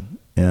question.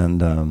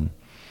 And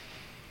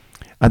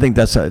I think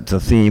that's the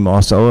theme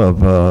also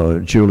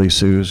of Julie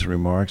Sue's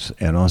remarks,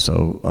 and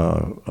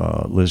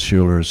also Liz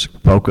Shuler's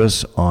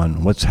focus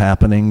on what's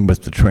happening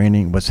with the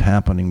training, what's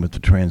happening with the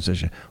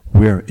transition.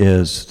 Where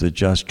is the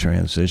just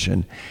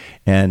transition?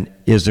 And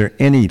is there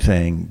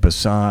anything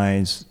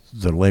besides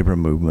the labor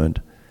movement,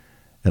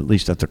 at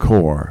least at the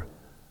core,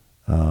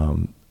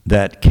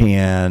 that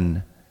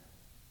can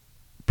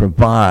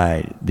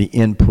provide the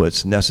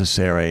inputs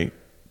necessary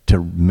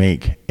to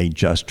make a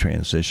just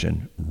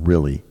transition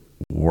really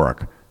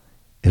work?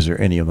 Is there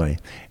any way?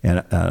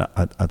 And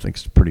I think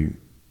it's a pretty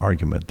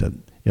argument that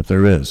if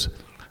there is,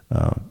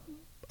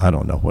 I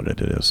don't know what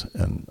it is,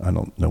 and I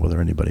don't know whether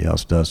anybody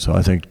else does. So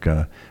I think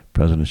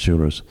President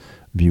Schuler's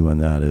view on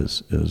that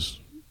is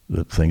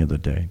the thing of the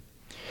day.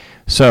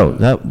 So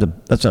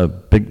that's a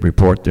big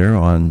report there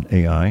on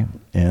AI,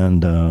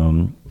 and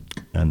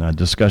the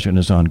discussion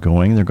is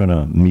ongoing. They're going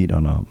to meet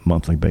on a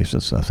monthly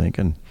basis, I think,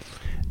 and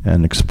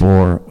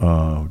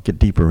explore, get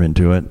deeper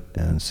into it,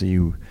 and see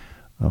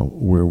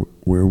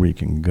where we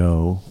can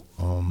go,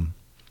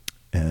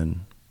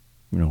 and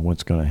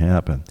what's going to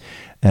happen,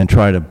 and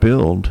try to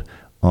build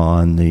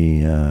on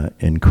the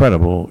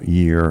incredible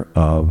year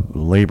of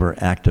labor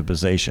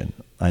activization.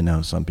 I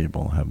know some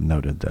people have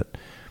noted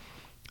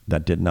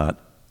that did not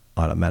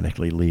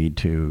automatically lead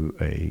to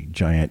a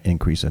giant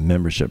increase in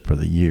membership for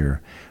the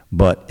year,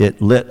 but it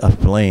lit a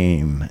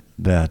flame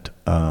that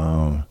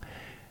I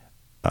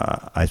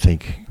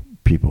think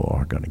people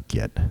are going to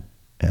get,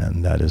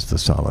 and that is the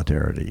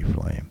solidarity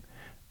flame.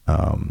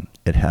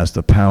 It has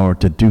the power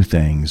to do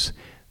things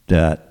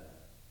that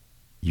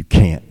you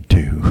can't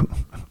do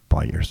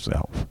by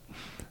yourself,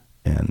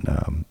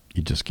 and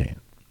you just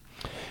can't.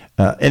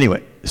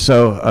 Anyway,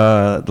 so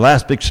the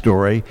last big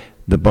story,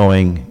 the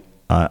Boeing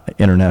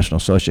International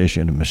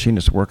Association of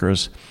Machinist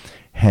Workers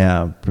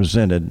have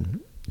presented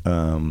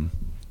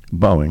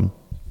Boeing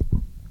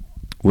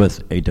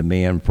with a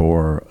demand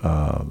for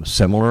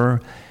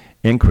similar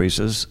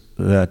increases,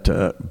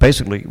 that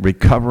basically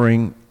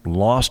recovering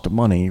lost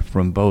money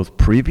from both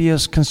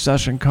previous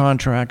concession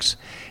contracts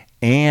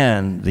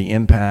and the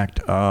impact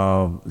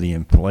of the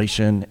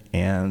inflation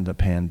and the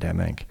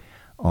pandemic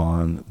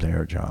on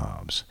their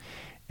jobs.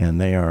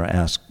 And they are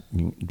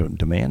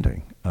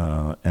demanding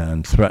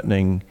and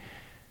threatening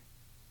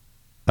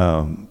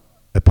a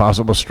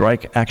possible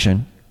strike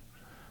action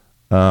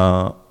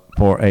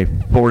for a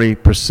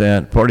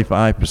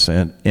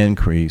 45%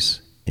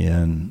 increase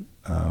in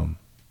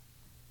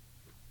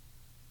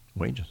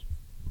wages.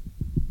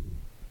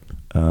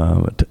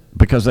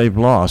 Because they've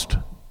lost,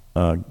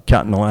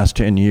 counting the last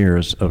 10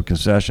 years of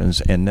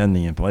concessions and then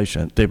the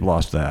inflation, they've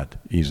lost that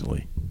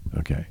easily.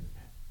 Okay,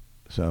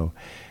 so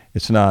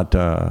it's not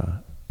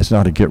a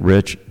get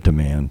rich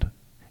demand;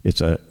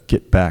 it's a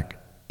get back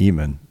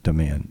even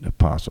demand if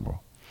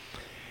possible.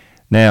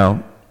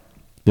 Now,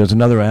 there's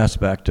another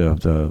aspect of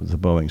the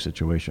Boeing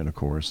situation, of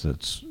course,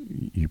 that's,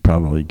 you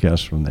probably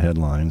guessed from the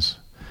headlines,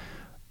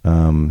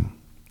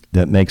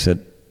 that makes it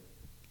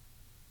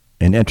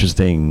an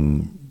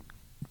interesting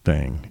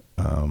thing.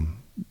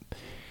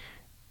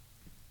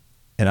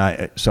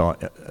 That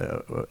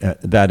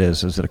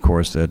is that, of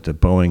course, that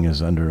Boeing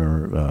is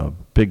under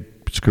big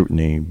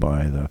scrutiny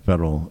by the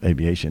Federal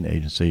Aviation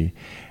Agency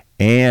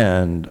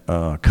and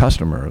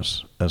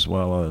customers, as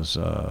well as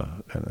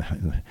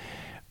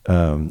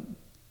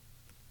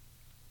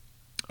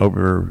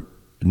over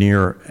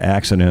near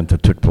accident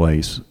that took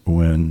place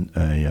when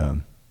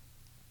I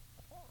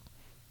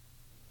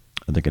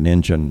think an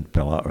engine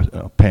fell out,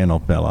 a panel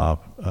fell off.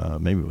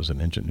 Maybe it was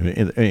an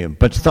engine,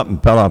 but something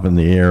fell off in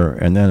the air,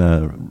 and then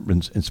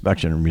an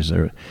inspection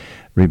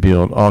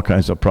revealed all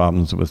kinds of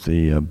problems with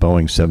the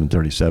Boeing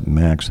 737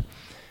 MAX,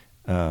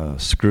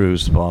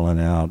 screws falling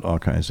out, all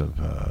kinds of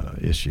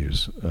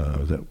issues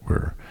that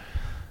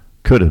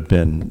could have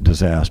been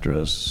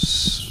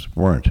disastrous,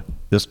 weren't.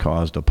 This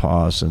caused a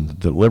pause in the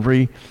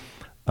delivery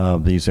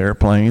of these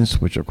airplanes,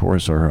 which of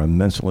course are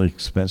immensely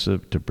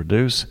expensive to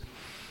produce.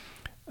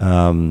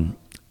 And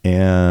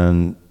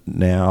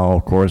now,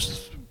 of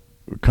course,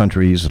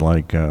 countries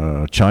like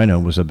China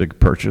was a big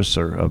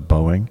purchaser of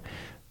Boeing.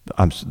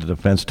 The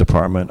Defense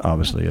Department,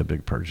 obviously, a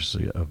big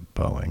purchaser of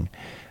Boeing.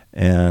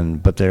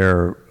 But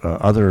their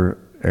other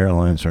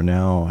airlines are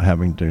now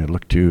having to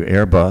look to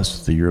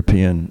Airbus, the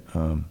European,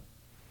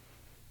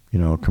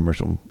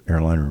 commercial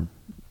airliner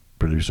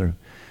producer,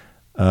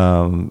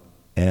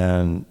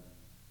 and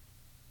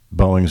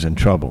Boeing's in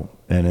trouble,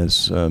 and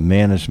its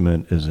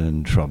management is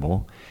in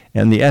trouble.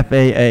 And the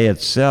FAA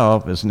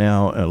itself is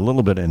now a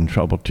little bit in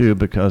trouble too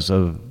because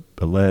of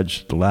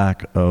alleged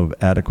lack of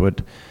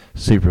adequate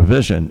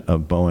supervision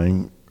of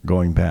Boeing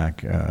going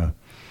back at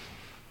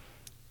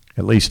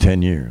least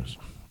 10 years.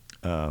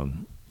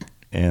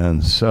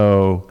 And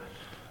so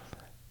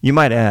you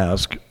might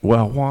ask,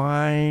 well,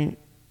 why,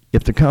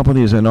 if the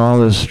company is in all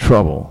this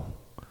trouble,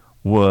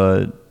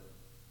 would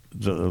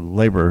the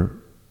labor,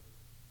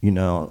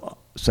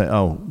 say,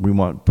 oh, we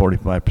want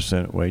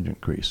 45% wage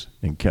increase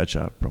and catch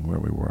up from where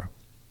we were?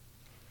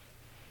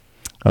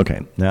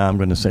 Okay, now I'm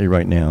going to say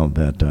right now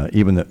that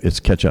even though it's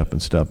catch up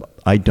and stuff,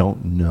 I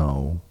don't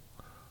know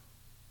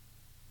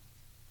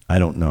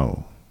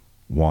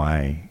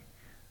why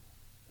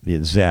the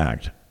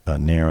exact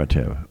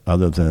narrative,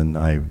 other than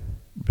I've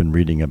been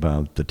reading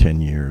about the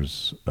 10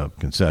 years of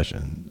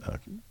concession,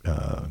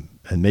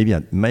 and maybe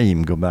I may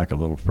even go back a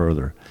little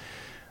further.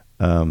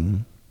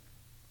 And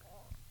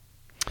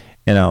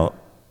I'll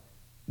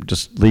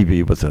just leave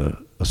you with a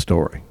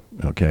story,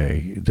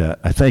 okay, that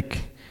I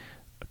think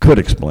could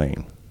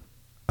explain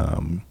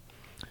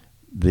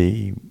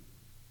the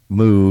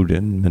mood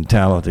and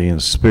mentality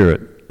and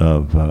spirit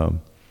of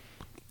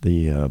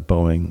the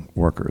Boeing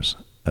workers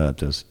at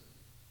this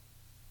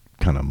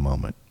kind of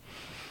moment.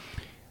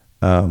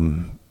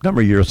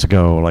 Number of years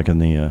ago, like in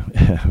the,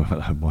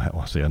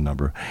 I'll say a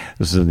number,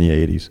 this is in the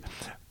 80s,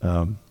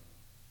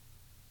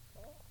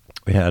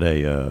 we had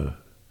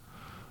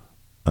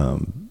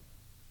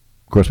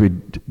of course, we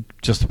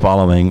just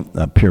following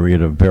a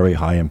period of very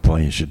high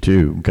inflation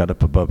too, got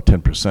up above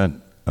 10%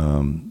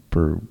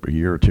 for a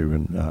year or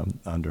two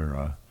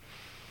under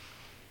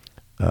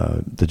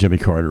the Jimmy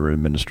Carter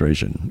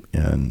administration,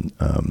 and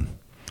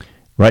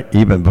right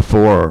even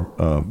before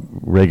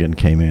Reagan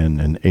came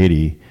in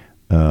 '80,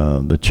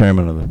 the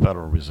chairman of the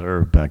Federal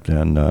Reserve back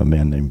then, a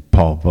man named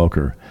Paul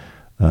Volcker,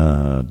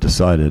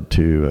 decided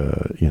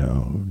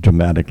to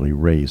dramatically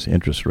raise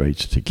interest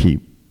rates to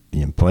keep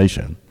the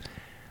inflation,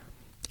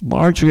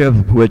 largely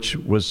of which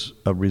was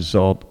a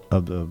result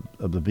of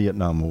the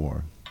Vietnam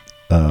War.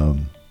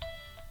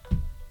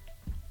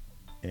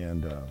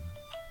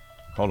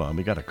 Hold on,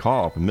 we got a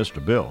call from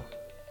Mr. Bill.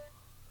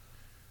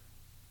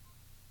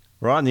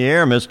 We're on the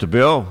air, Mr.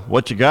 Bill.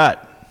 What you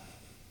got?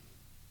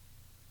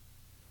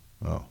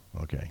 Oh,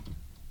 okay.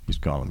 He's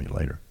calling me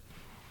later.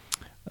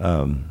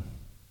 I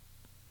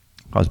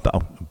was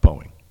about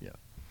Boeing, yeah.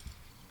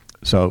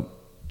 So,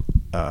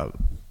 and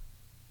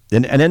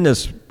in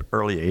this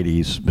early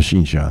 80s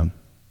machine shop,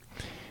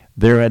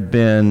 there had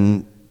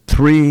been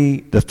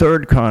the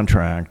third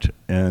contract,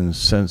 and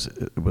since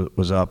it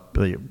was up,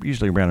 they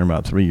usually ran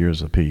about 3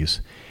 years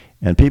apiece,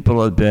 and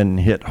people had been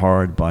hit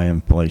hard by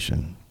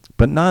inflation.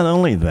 But not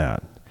only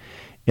that,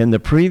 in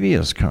the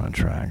previous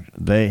contract,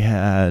 they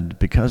had,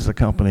 because the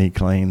company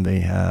claimed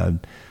they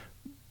had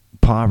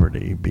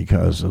poverty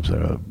because of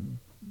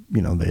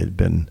they had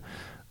been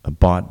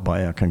bought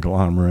by a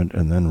conglomerate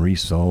and then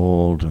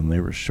resold, and they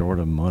were short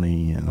of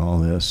money and all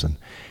this, and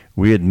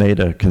we had made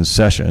a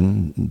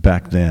concession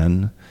back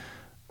then.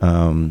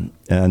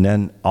 And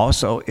then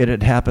also it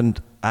had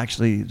happened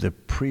actually the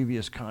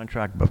previous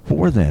contract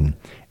before then,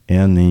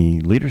 and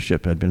the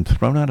leadership had been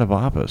thrown out of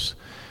office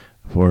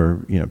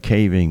for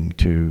caving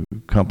to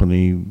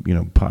company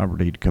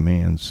poverty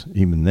commands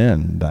even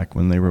then, back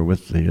when they were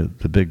with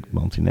the big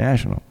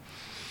multinational.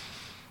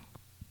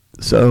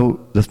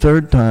 So the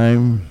third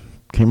time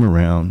came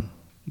around,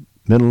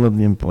 middle of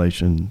the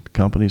inflation, the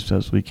company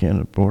says we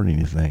can't afford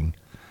anything.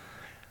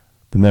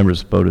 The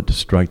members voted to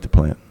strike the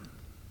plant.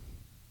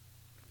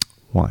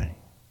 Why?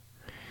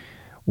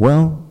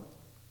 Well,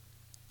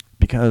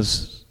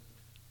 because,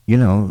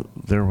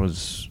 there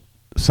was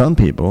some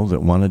people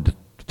that wanted to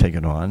take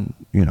it on,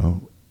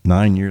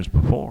 9 years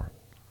before.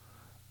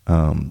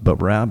 But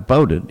were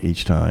outvoted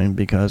each time,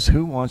 because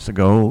who wants to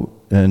go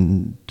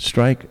and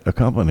strike a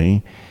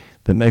company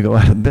that may go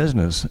out of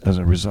business as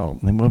a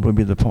result? And what would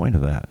be the point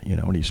of that?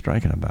 What are you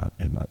striking about?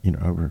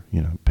 Over,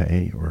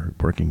 pay or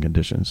working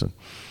conditions. And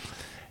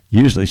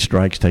usually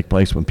strikes take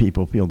place when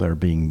people feel they're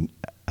being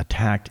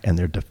attacked and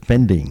they're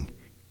defending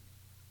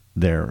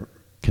their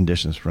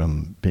conditions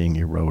from being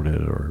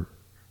eroded or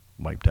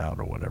wiped out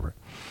or whatever.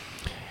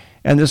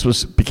 And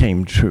this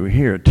became true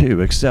here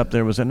too, except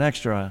there was an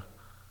extra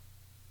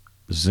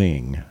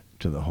zing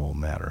to the whole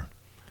matter.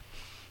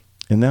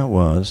 And that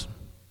was,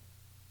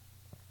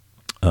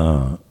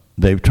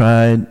 they've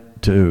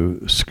tried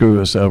to screw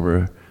us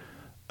over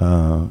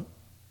the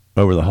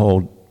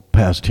whole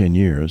past 10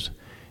 years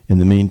In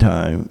the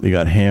meantime, we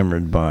got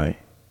hammered by,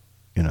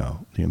 the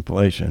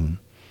inflation,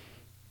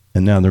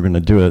 and now they're going to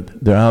do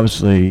it. They're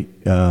obviously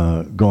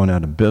going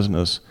out of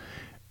business,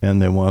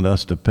 and they want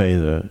us to pay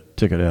the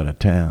ticket out of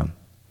town.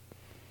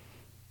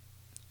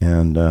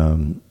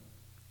 And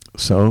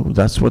so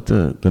that's what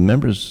the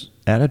members'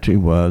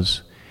 attitude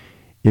was.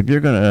 If you're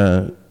going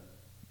to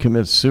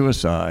commit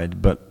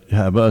suicide but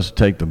have us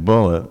take the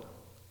bullet,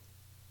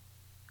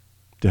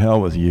 to hell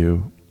with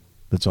you,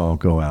 let's all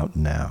go out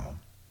now.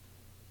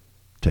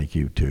 Take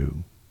you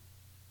too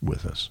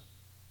with us.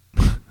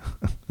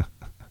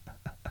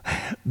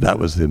 That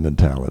was the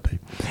mentality.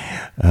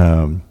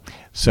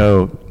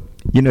 So,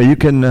 you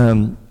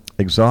can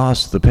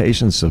exhaust the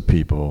patience of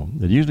people.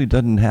 It usually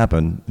doesn't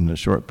happen in a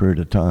short period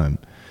of time.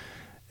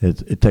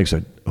 It takes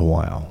a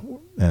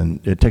while.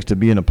 And it takes to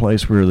be in a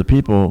place where the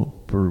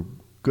people, for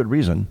good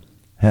reason,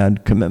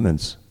 had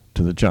commitments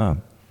to the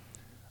job.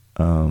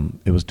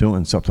 It was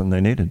doing something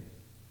they needed.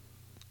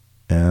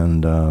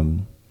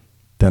 And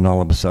then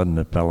all of a sudden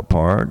it fell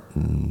apart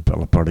and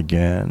fell apart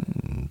again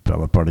and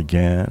fell apart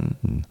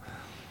again.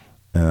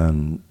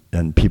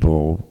 And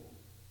people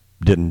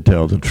didn't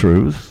tell the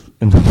truth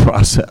in the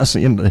process.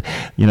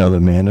 The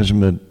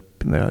management,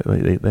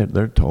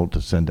 they're told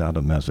to send out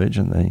a message,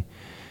 and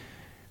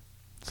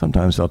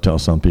sometimes they'll tell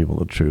some people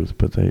the truth,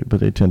 but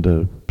they tend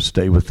to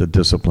stay with the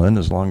discipline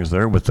as long as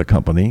they're with the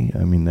company.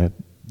 I mean, that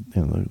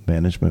the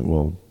management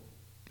will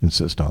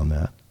insist on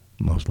that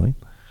mostly.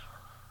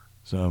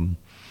 So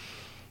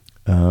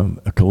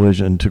a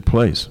collision took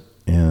place,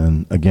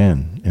 and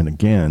again and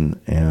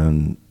again,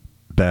 and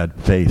bad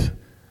faith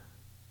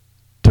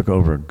took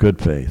over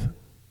good faith,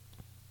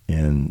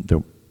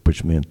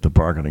 which meant the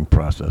bargaining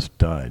process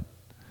died.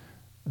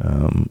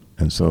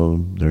 And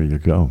so there you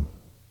go.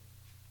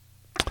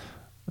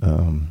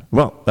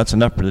 Well, that's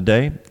enough for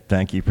today.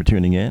 Thank you for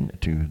tuning in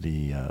to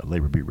the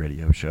Labor Beat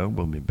Radio Show.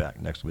 We'll be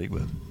back next week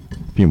with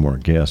a few more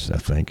guests, I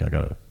think. I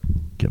got to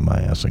get my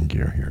ass in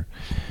gear here.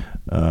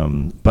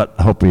 But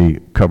I hope we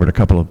covered a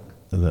couple of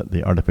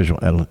the artificial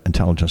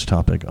intelligence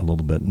topic a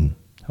little bit and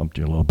helped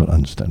you a little bit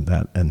understand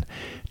that. And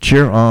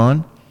cheer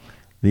on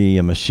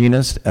the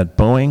machinist at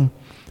Boeing.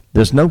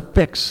 There's no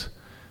fix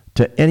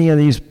to any of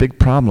these big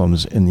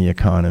problems in the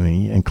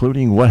economy,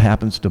 including what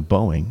happens to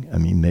Boeing. I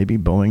mean, maybe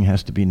Boeing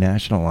has to be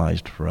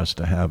nationalized for us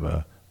to have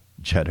a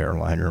jet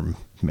airliner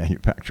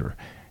manufacturer.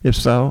 If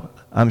so,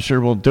 I'm sure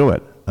we'll do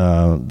it.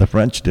 The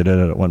French did it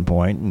at one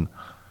point, and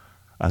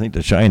I think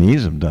the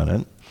Chinese have done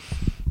it.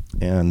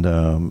 And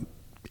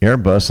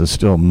Airbus is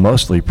still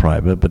mostly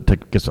private,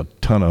 but gets a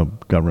ton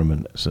of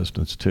government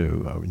assistance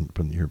too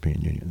from the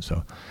European Union.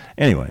 So,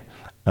 anyway,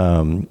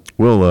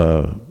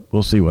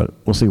 we'll see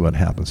what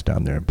happens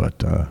down there.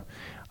 But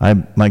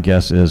my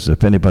guess is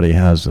if anybody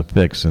has a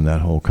fix in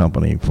that whole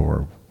company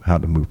for how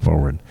to move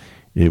forward,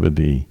 it would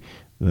be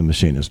the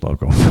machinist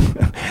logo.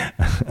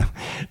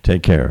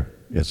 Take care.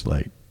 It's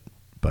late,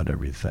 but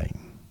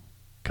everything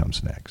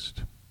comes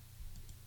next.